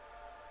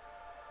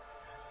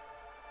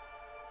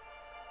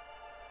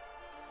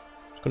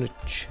 Just going to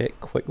check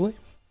quickly.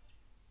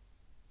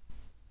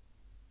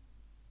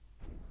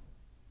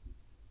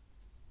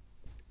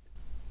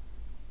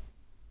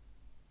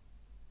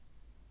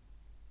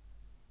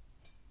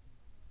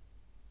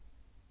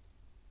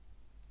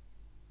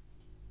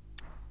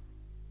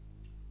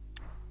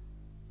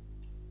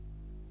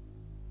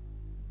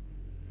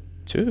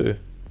 Two?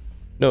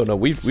 No,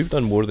 we've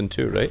done more than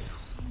 2, right?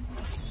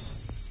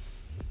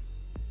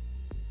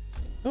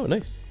 Oh,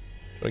 nice.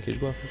 Johnny Cage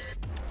glasses.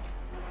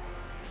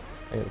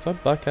 Hang on, if I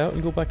back out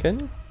and go back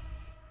in,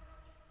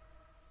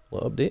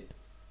 little update.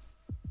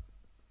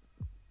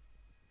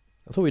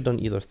 I thought we'd done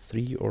either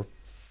 3 or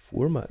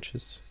 4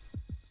 matches.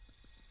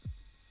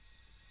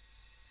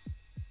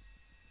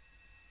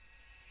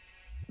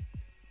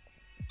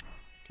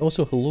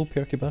 Also, hello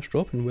Perky Bash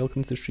Drop and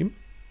welcome to the stream.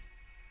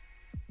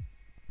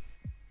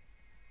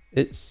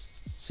 It's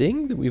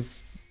saying that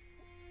we've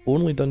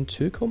only done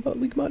 2 Combat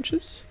League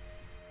matches?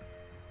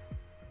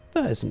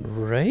 That isn't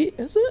right,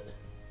 is it?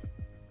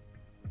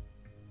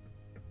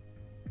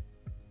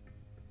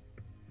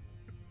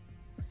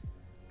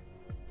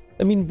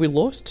 I mean, we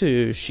lost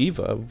to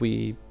Shiva,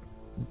 we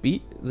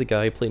beat the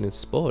guy playing in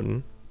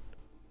Spawn.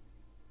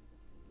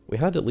 We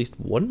had at least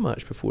 1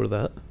 match before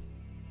that.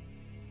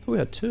 I thought we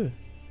had 2.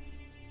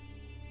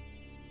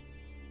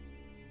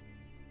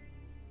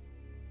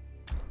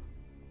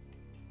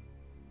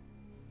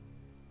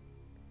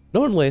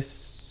 Not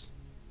unless...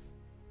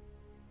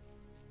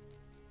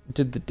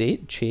 Did the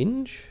date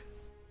change?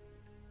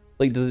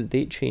 Like, does the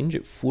date change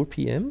at 4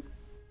 PM?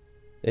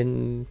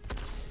 In...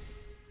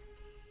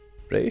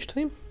 British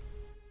time?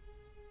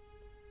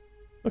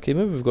 Okay,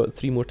 maybe we've got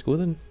 3 more to go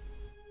then.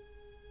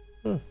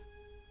 Huh.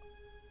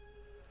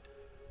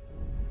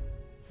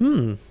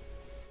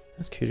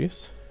 That's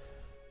curious.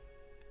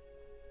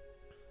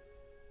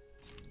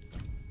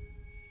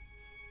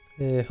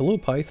 Hello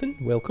Python,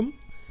 welcome.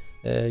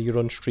 You're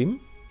on stream.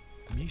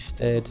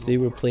 Today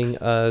we're playing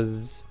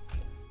as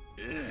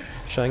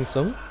Shang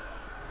Tsung.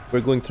 We're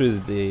going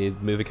through the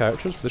movie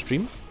characters for the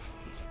stream.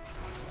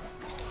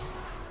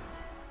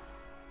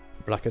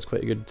 Bracca's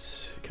quite a good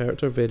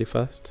character, very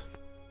fast.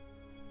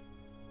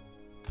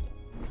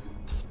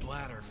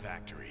 Splatter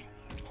Factory.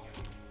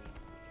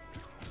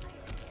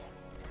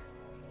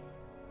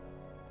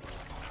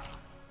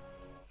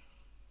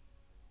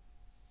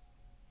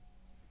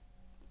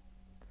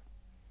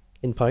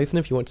 In Python,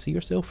 if you want to see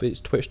yourself,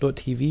 it's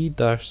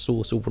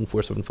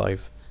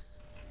twitch.tv/solosilver1475.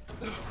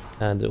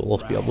 And it will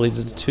also be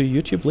uploaded to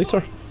YouTube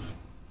later.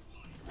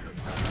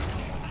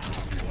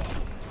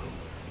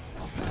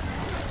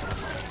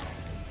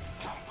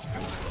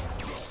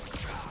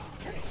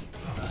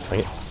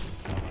 Dang it.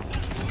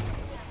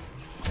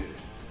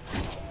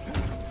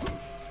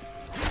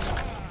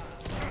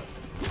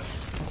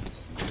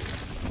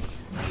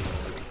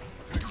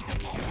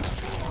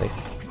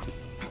 Nice.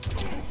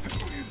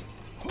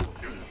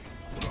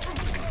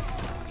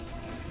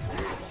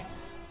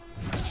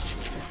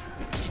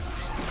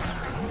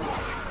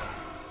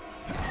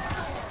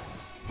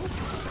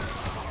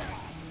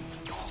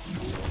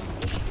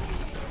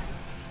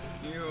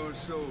 Your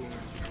soul is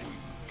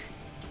weak.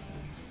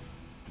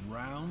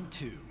 Round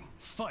 2.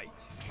 Fight.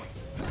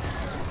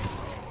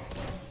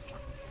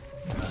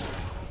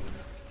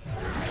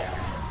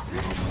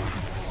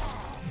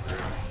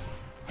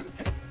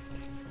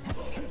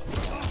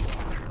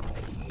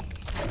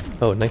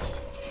 Oh, nice.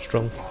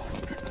 Strong.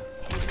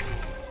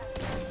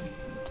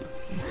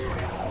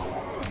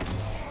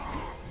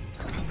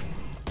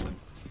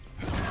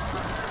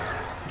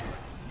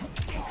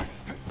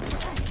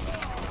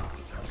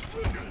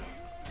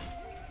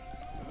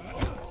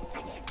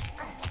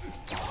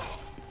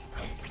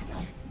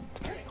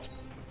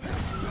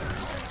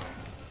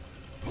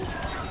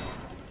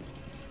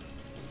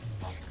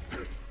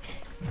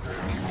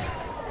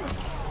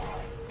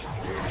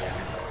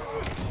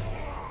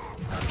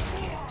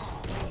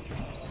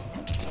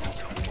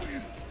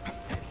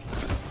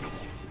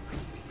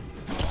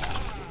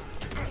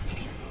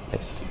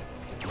 Nice.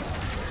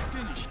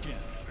 Finish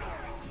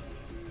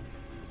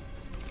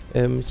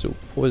him. So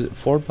what was it?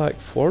 Forward, back,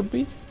 forward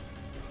B?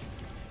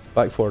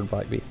 Back, forward,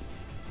 back B.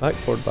 Back,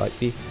 forward, back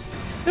B.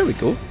 There we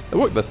go. It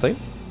worked this time.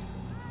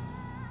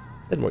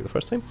 Didn't work the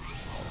first time.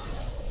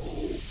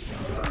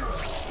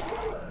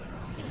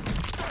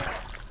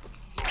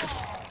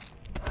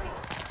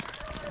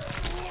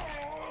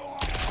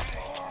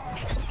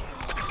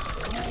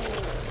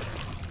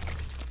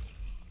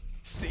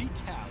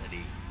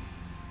 Fatality.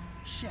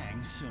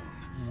 Shang Tsung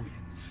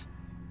wins.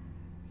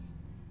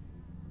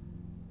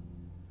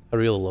 I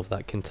really love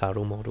that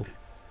Kintaro model.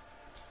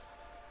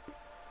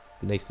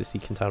 Nice to see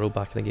Kintaro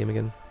back in a game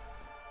again.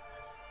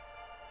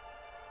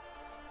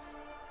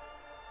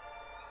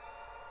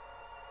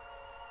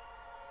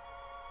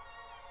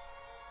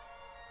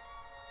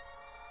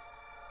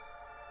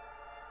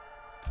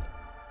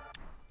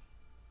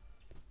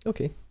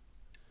 Okay. It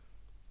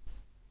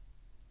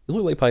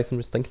looked like Python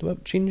was thinking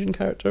about changing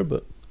character,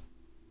 but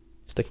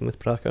sticking with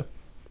Bracca.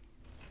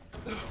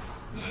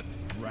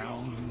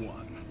 Round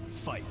 1.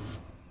 Fight.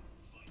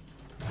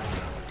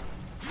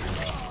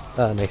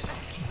 Ah, nice.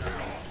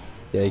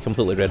 Yeah, he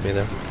completely read me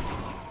there.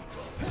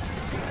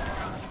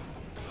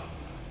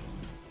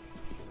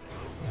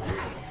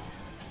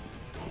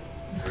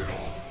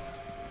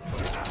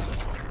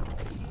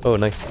 Oh,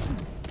 nice.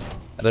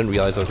 I didn't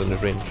realise I was in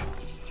his range.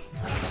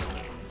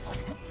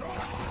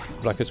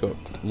 Bracca's got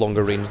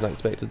longer range than I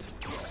expected.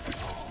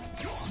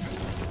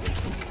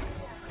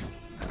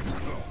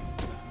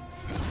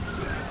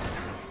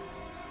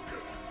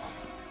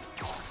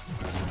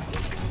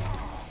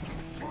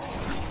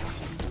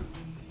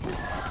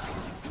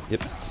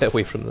 Yep, get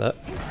away from that.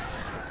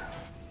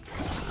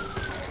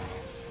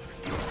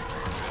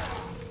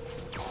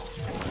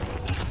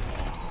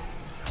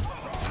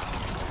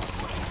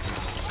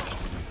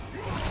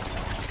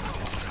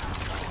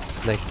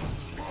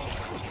 Nice.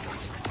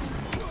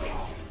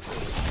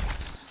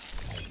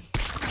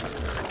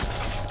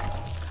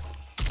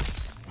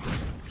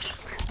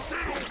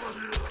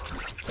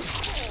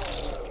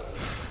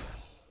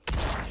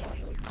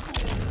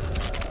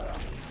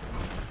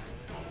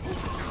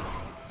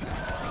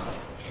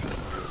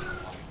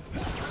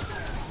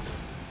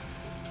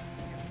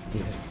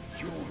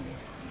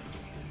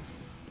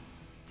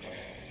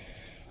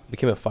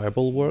 Became a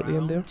fireball war at the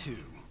end there. Round 2.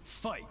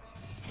 Fight.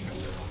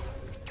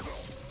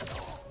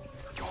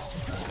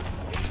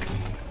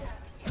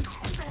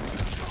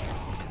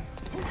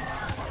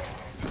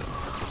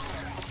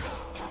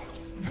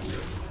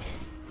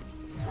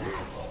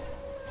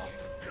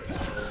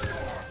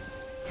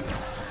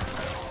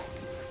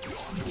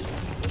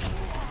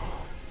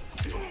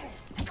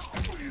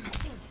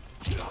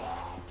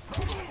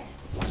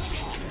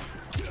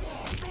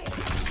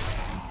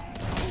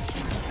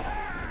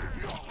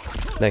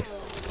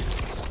 Nice.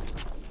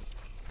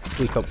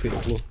 Weak up fatal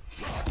blow.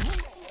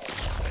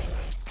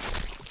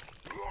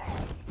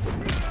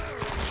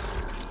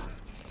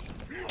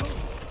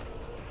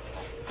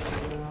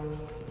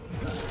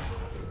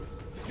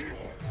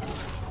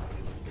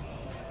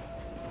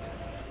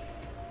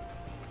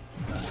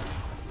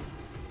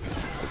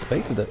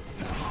 Expected it.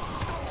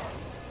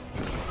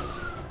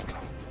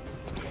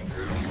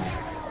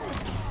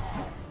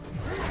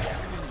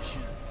 Finish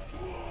him.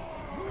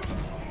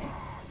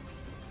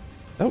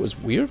 That was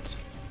weird.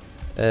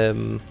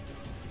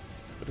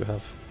 What do we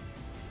have?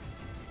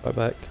 Right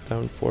back,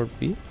 down, forward,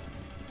 B.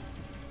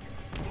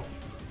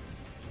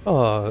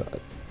 Oh,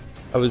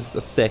 I was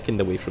a second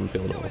away from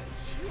feeling it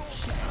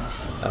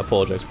off. I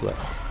apologise for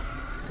that.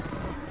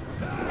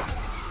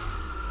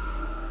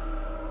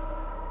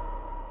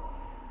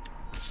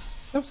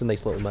 That was a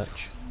nice little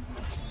match.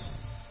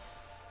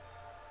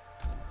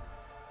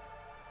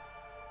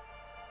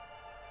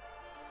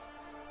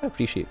 I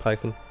appreciate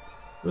Python.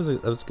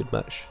 That was a good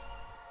match.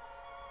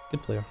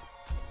 Good player.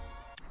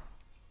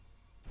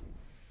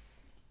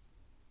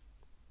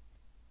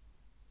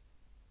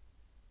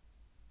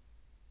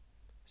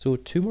 So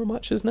 2 more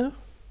matches now,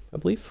 I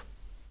believe.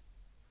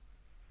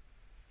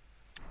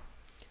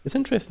 It's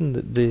interesting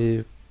that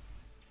the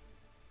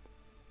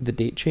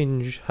date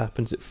change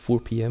happens at 4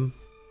 PM.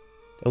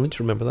 I'll need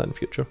to remember that in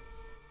future.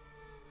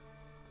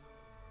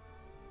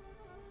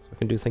 So I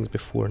can do things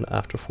before and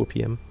after 4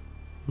 PM.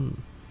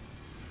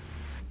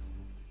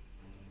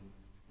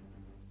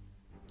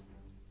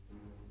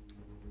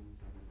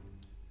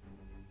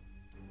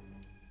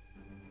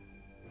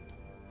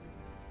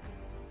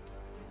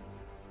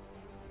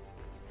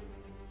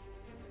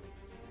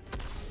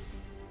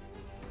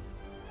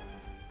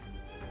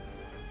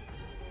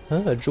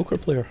 Ah, a Joker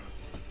player.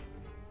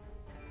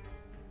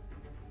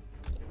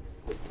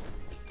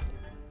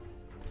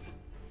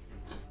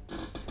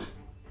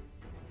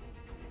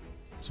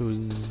 So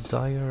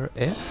Zaire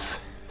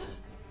F?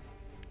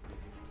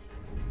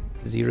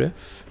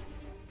 Zeref?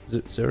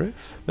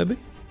 Zeref, maybe?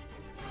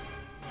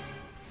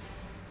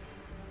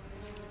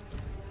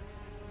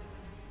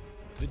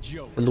 The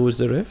Joker. Hello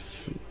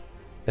Zeref.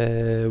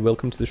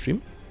 Welcome to the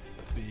stream.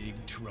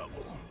 Big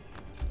trouble.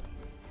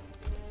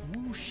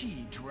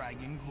 Wuxi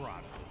Dragon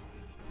Grotto.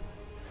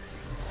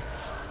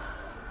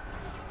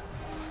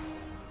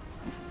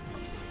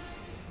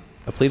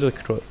 I've played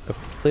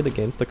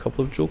against a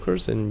couple of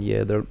Jokers, and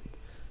yeah, they're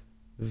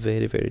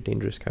very, very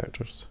dangerous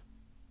characters.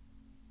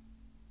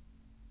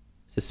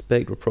 I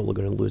suspect we're probably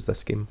going to lose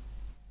this game.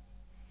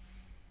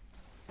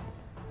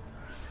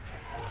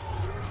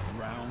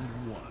 Round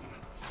 1.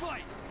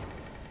 Fight.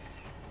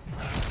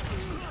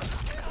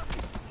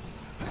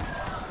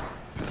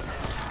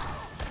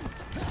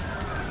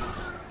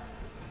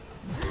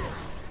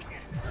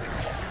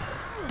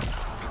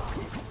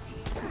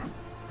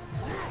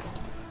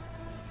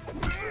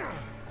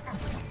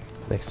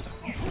 Nice.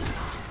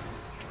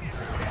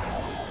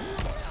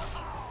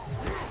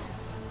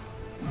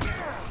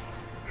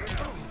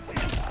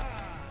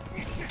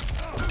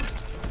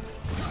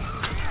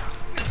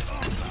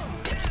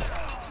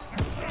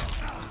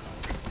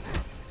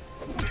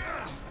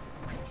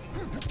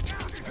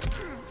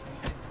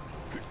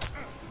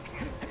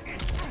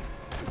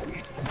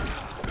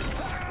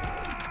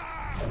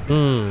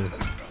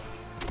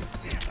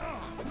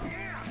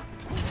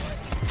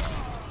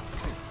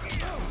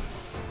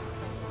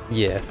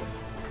 Yeah.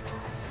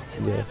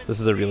 Yeah, this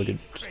is a really good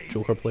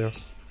Joker player.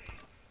 He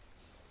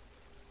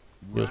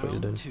knows what he's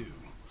doing. Round 2.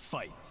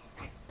 Fight.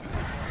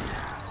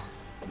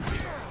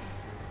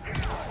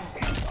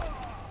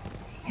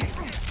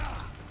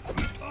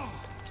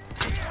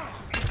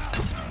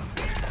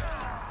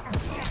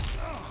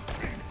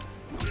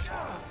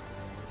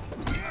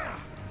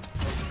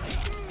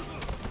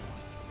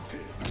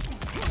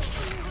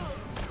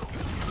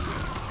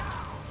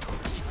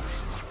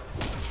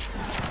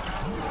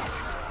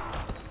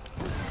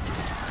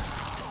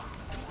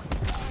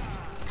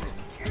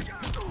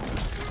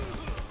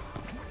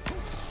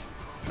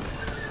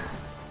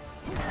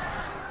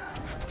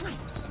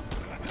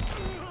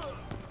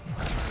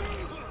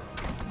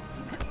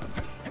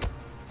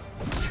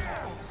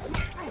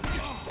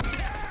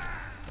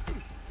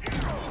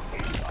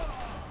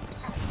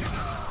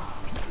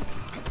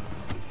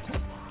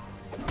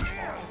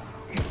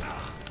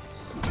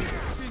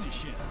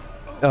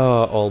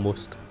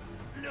 Almost.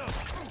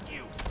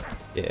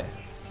 Yeah.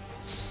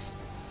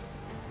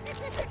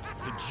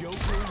 The Joker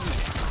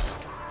wins.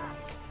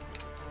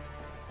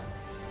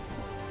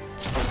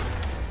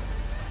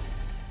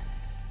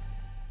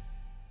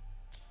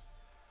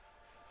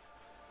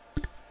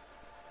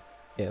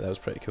 Yeah, that was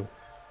pretty cool.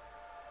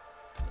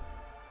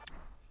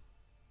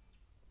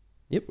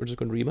 Yep, we're just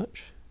going to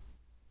rematch.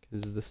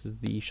 Because this is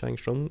the Shang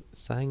Tsung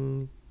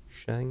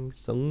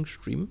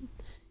stream.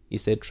 He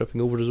said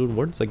tripping over his own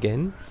words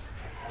again.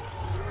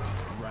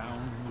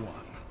 Round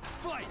one.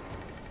 Fight!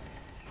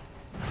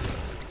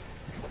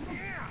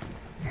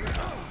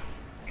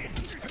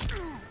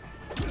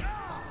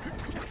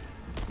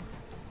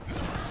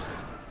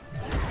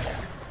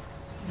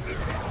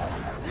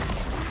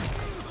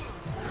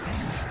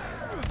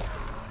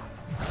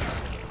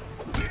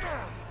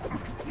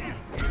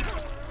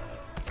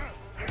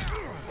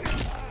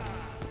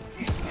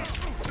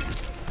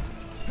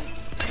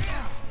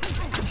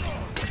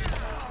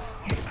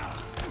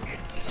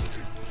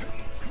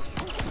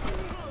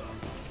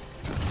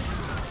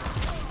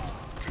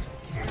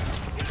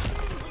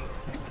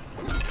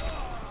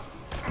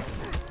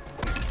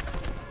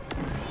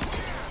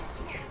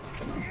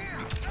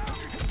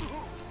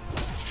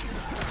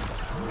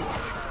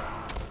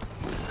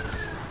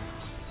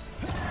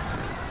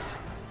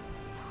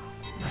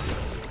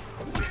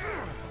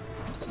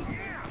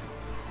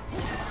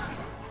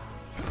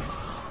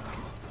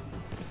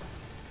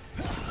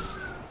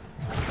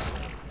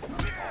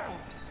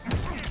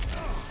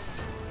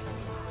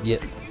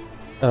 Yep.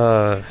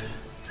 I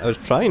was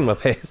trying my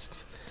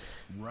best.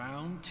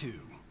 Round two.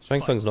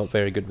 Shang Tsung's not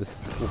very good with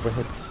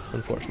overheads,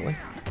 unfortunately.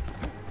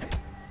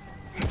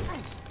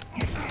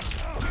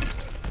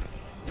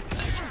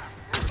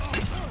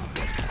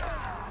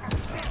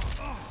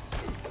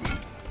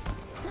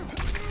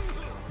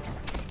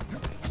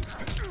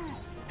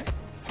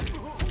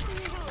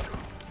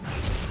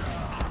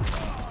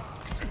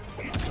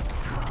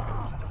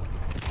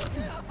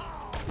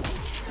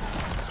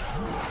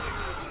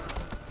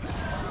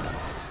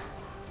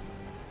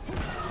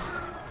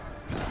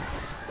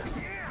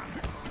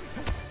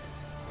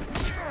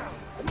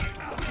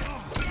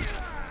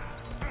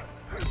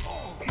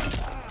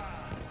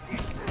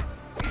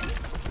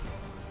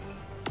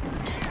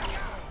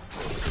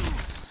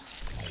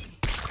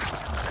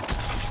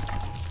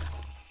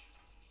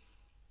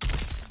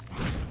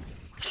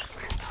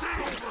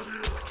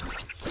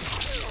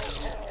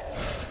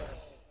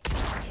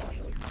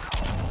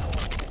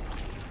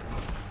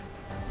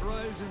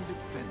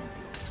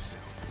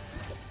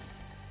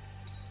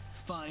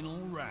 Final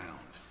round.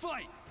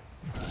 Fight!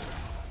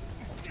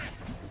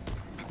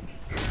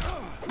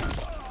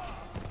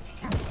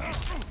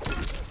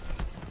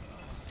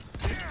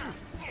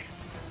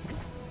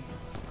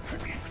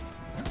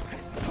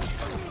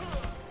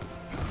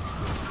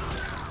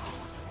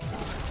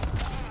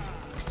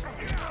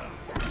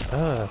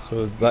 Ah,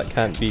 so that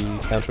can't be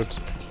countered.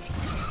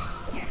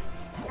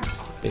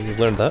 Okay, you've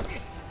learned that.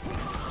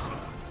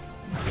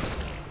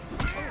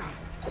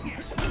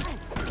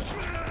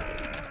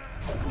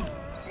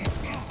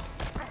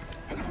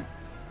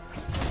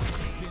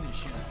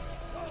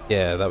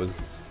 Yeah, that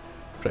was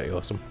pretty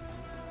awesome.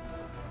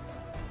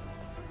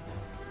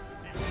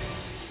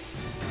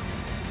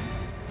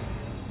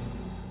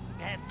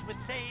 Ants would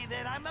say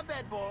that I'm a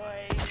bad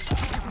boy,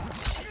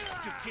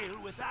 to kill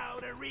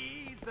without a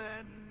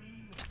reason.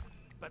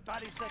 But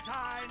bodies that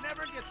I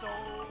never gets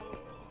old.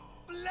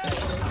 Blood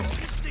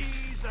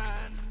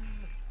season.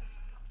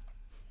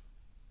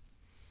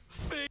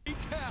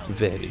 Fatality.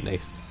 Very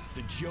nice.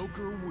 The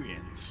Joker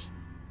wins.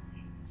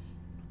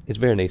 It's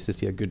very nice to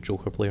see a good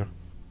Joker player.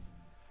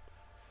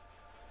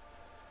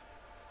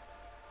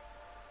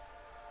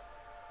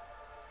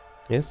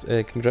 Yes,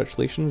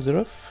 congratulations,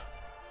 Zerif.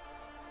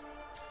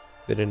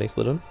 Very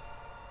nicely done.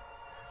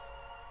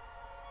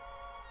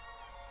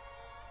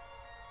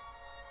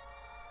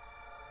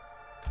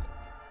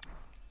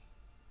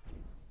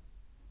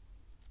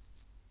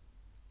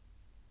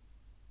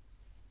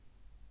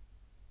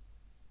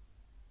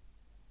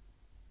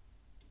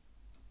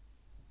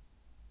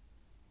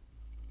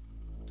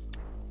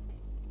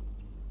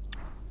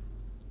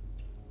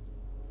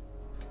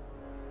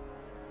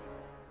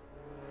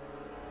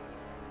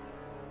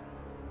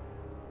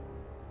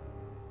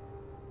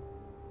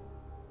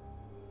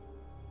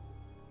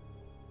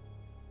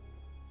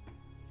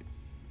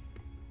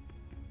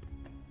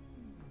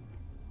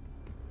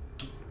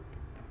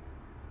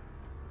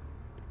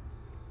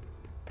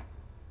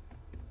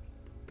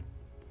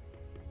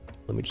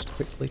 Let me just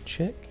quickly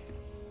check.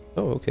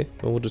 Oh, okay.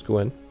 Well, we'll just go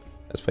in.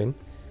 That's fine.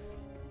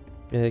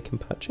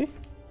 Kompachi?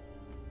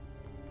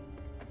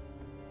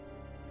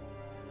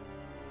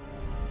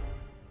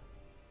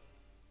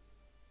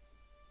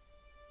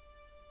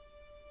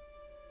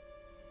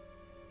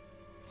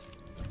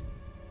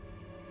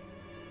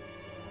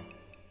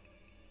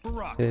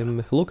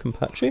 Hello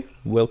Kompachi,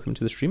 welcome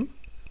to the stream.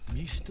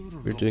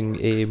 We're doing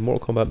a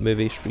Mortal Kombat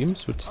movie stream,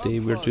 so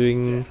today we're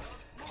doing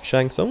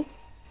Shang Tsung.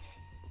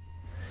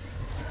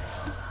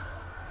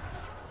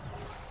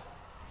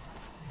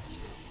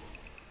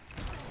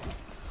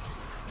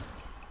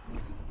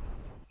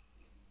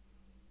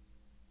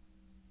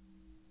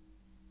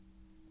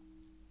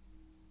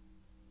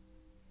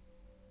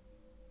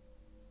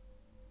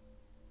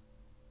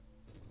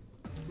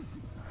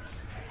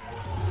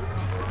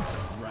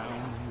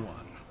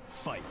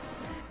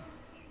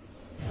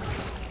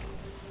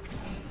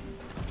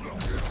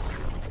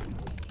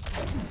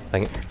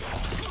 Dang it.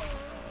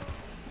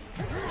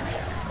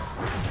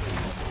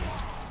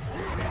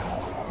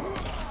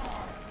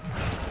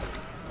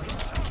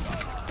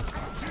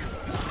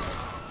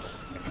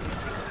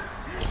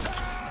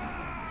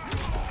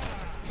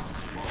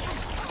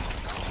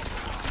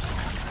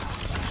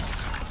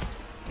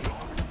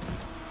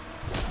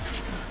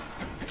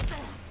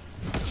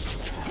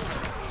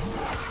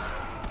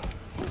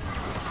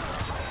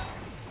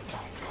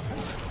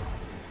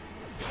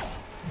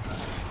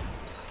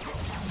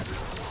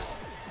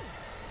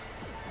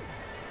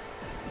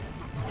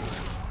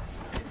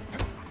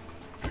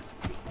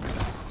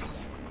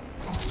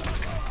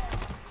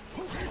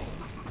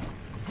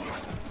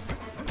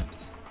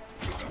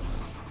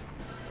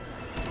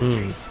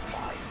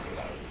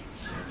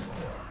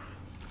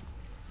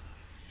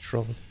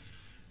 Strong.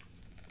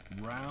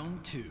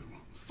 Round 2.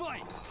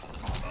 Fight!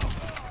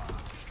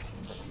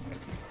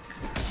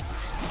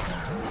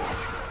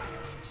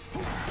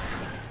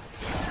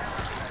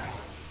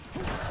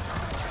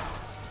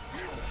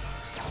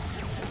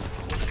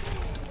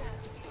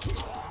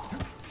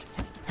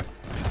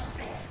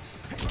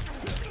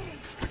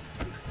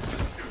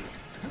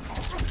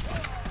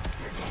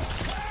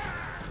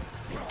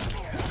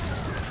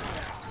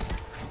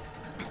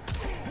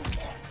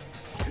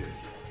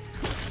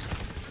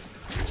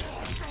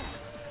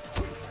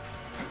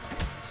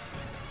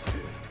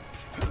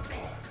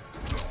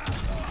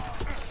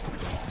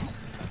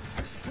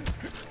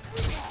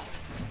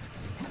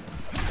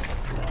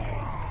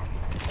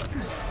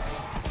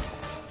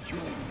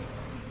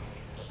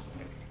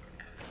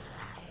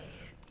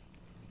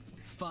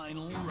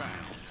 Final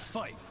round.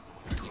 Fight!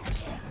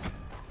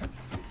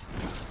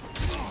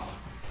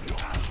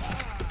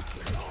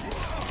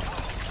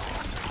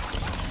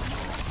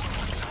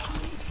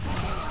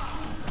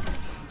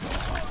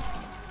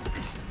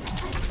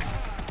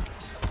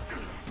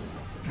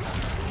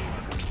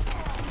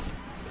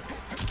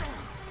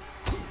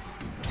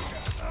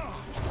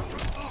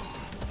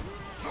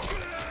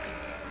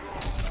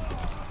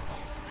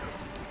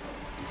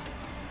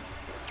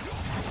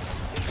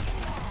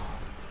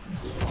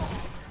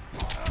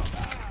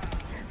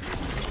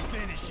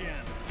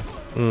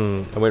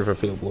 I went for a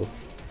fatal blow,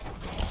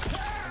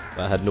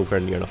 but I had nowhere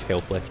near enough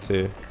health left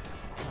to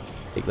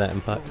take that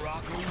impact.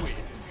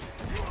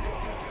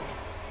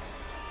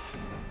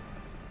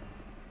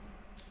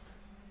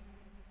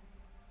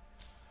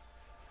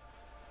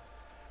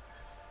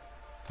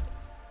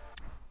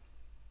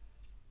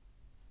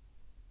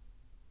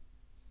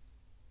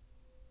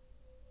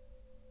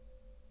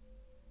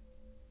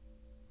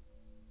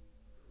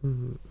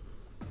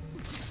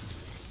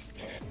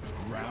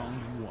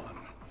 Round 1.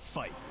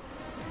 Fight!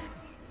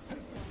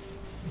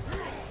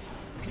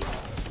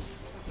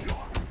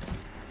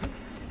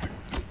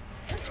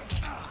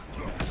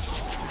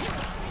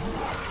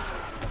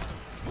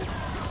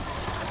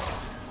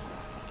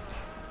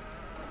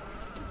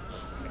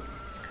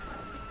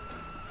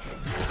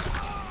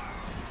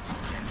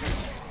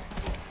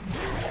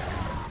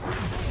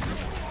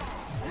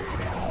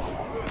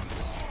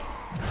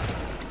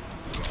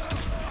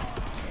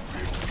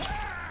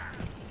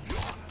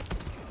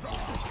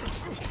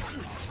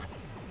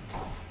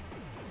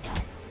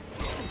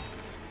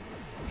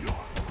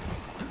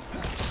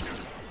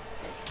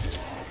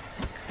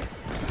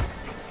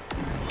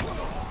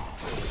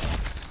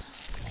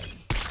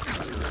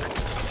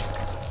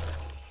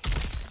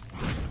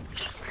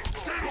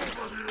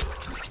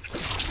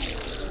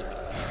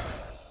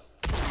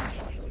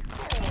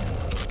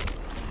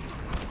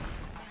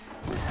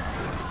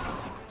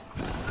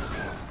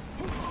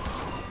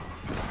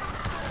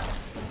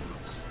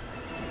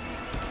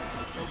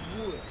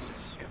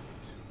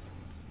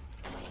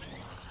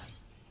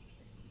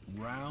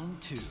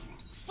 Round 2.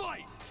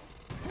 Fight!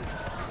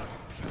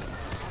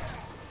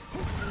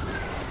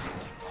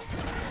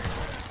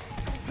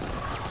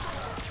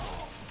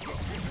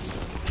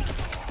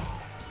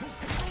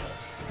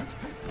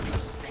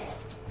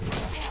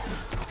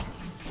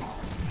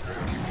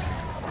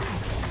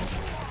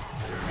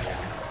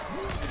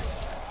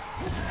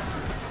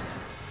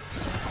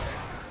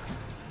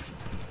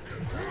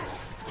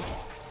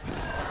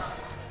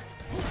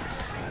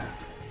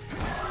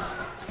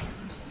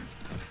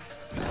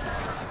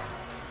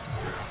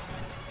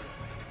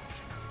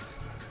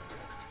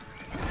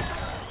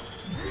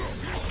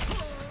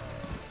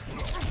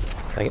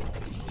 Dang it.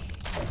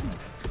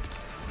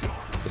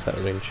 Just out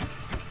of range.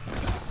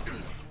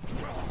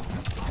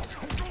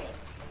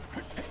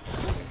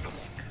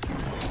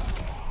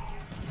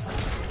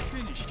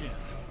 Finished him.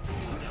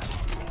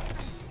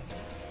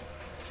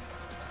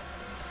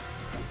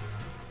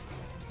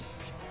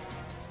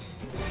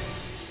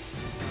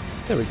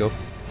 There we go.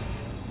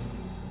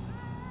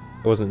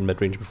 I wasn't in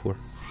mid-range before.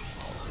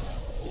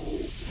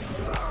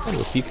 And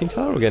we'll see King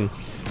Taro again.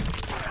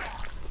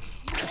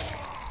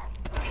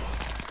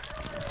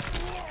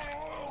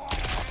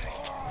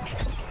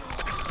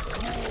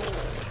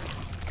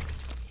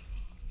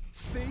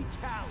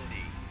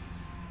 Fatality.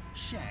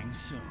 Shang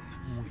Tsung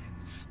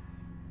wins.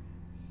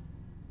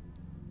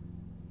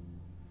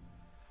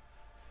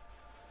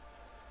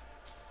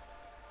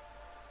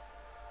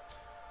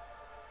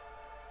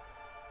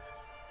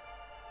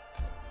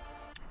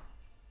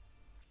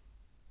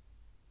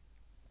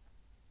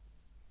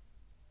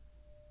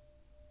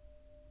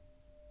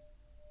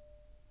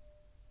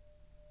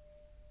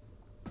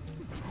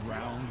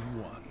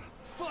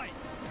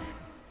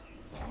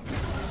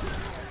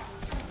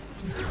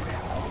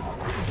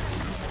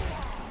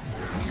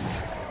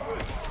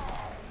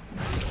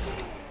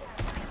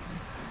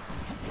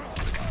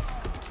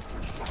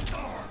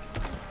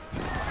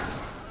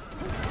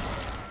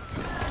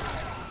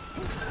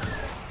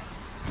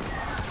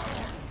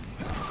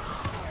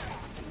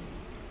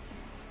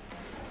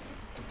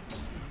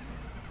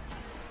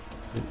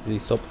 Has he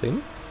stopped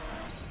playing?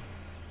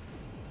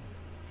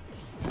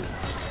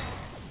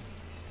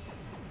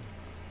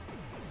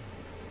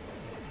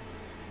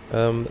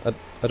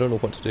 I don't know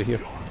what to do here.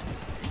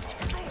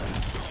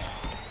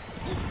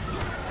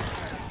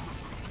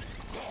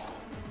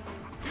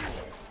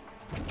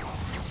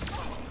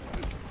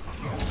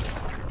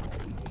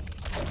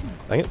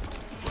 Dang it.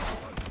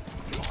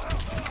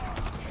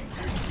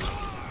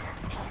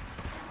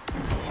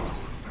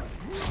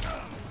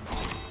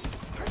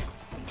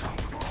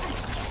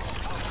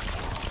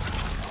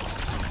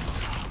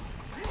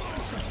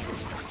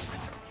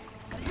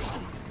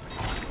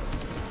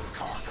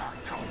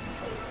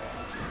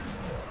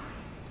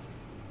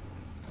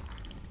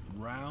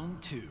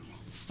 Round 2,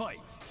 fight.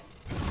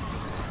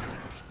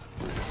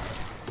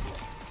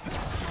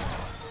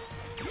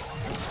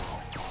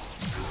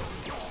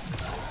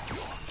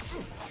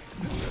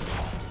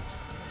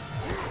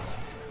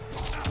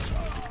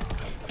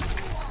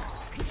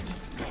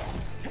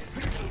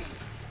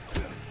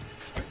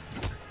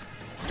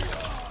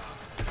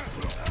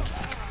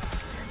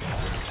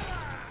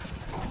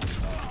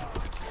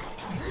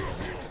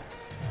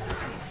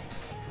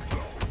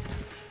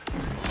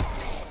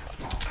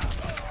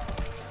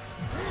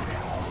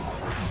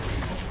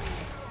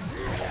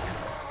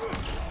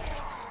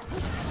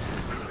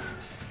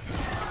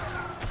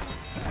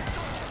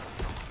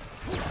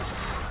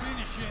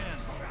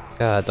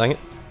 God dang it.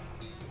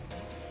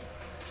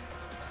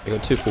 I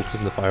got too focused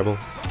on the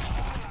fireballs.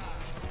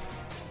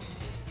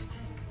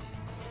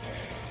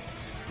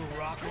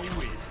 Baraka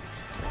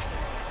wins.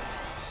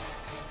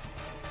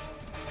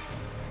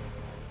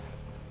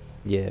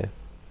 Yeah.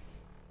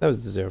 That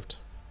was deserved.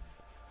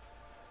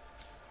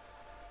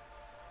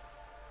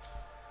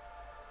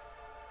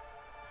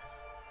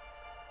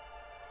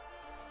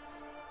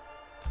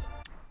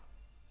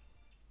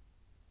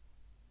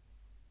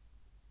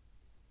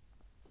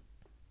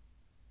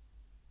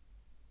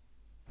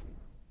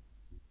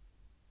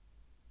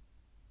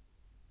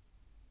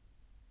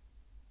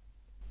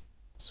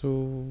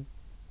 So,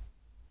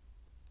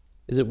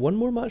 is it one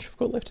more match I've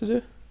got left to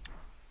do?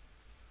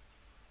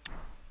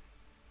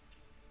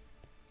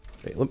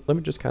 Right, let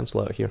me just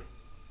cancel out here.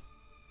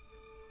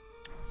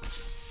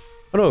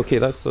 Oh no, okay,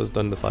 that's us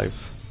done the 5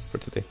 for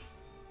today.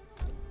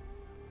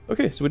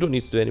 Okay, so we don't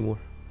need to do any more.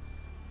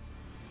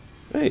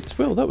 Right,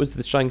 well that was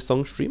the Shang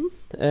Tsung stream.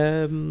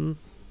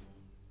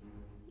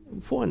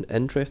 What an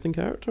interesting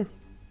character.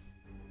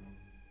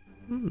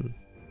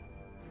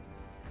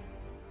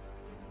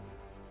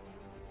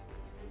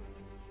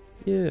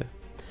 Yeah.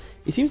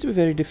 He seems to be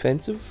very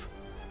defensive,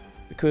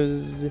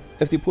 because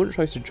if the opponent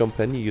tries to jump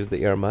in, you use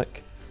the air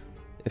mac.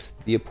 If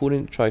the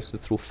opponent tries to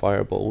throw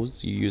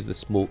fireballs, you use the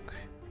smoke,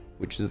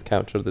 which is the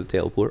counter of the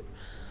teleport.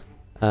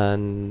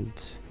 And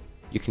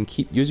you can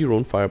use your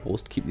own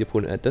fireballs to keep the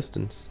opponent at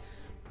distance.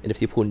 And if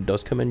the opponent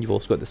does come in, you've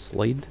also got the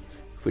slide,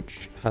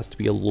 which has to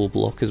be a low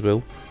block as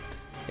well.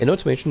 And not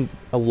to mention,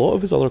 a lot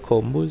of his other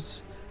combos,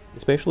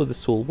 especially the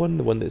soul one,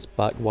 the one that's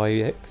back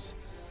YX,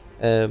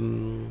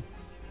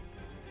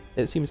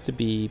 it seems to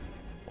be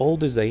all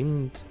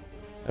designed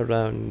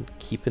around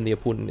keeping the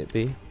opponent at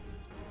bay.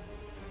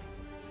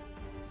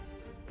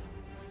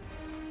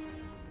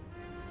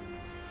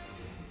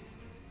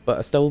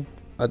 But I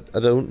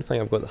don't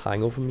think I've got the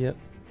hang of him yet.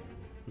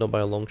 Not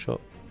by a long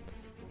shot.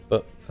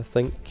 But I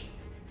think,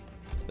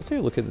 let's take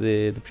a look at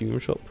the premium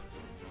shop.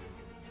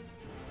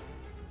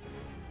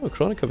 Oh,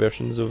 Chronica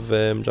versions of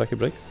Jackie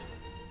Briggs.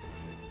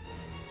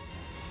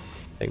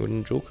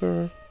 Penguin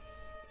Joker.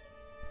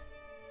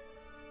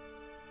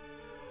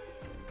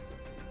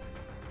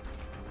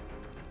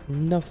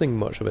 Nothing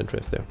much of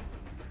interest there.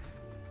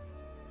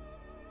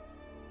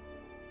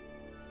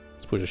 I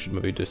suppose I should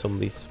maybe do some of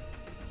these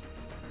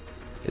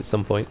at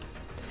some point.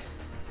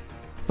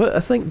 But I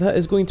think that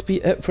is going to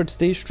be it for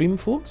today's stream,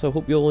 folks. I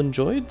hope you all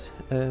enjoyed.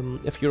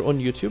 If you're on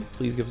YouTube,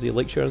 please give us a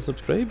like, share and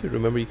subscribe.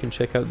 Remember, you can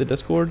check out the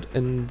Discord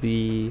in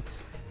the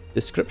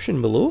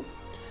description below.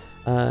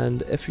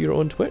 And if you're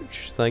on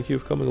Twitch, thank you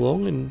for coming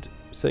along and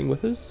sitting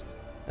with us.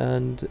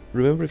 And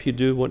remember, if you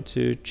do want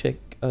to check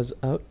us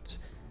out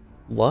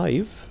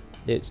live,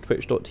 it's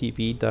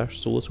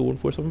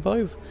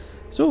twitch.tv/solus01475.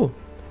 So,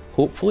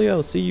 hopefully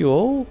I'll see you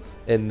all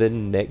in the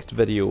next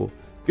video.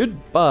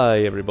 Goodbye,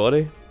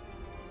 everybody.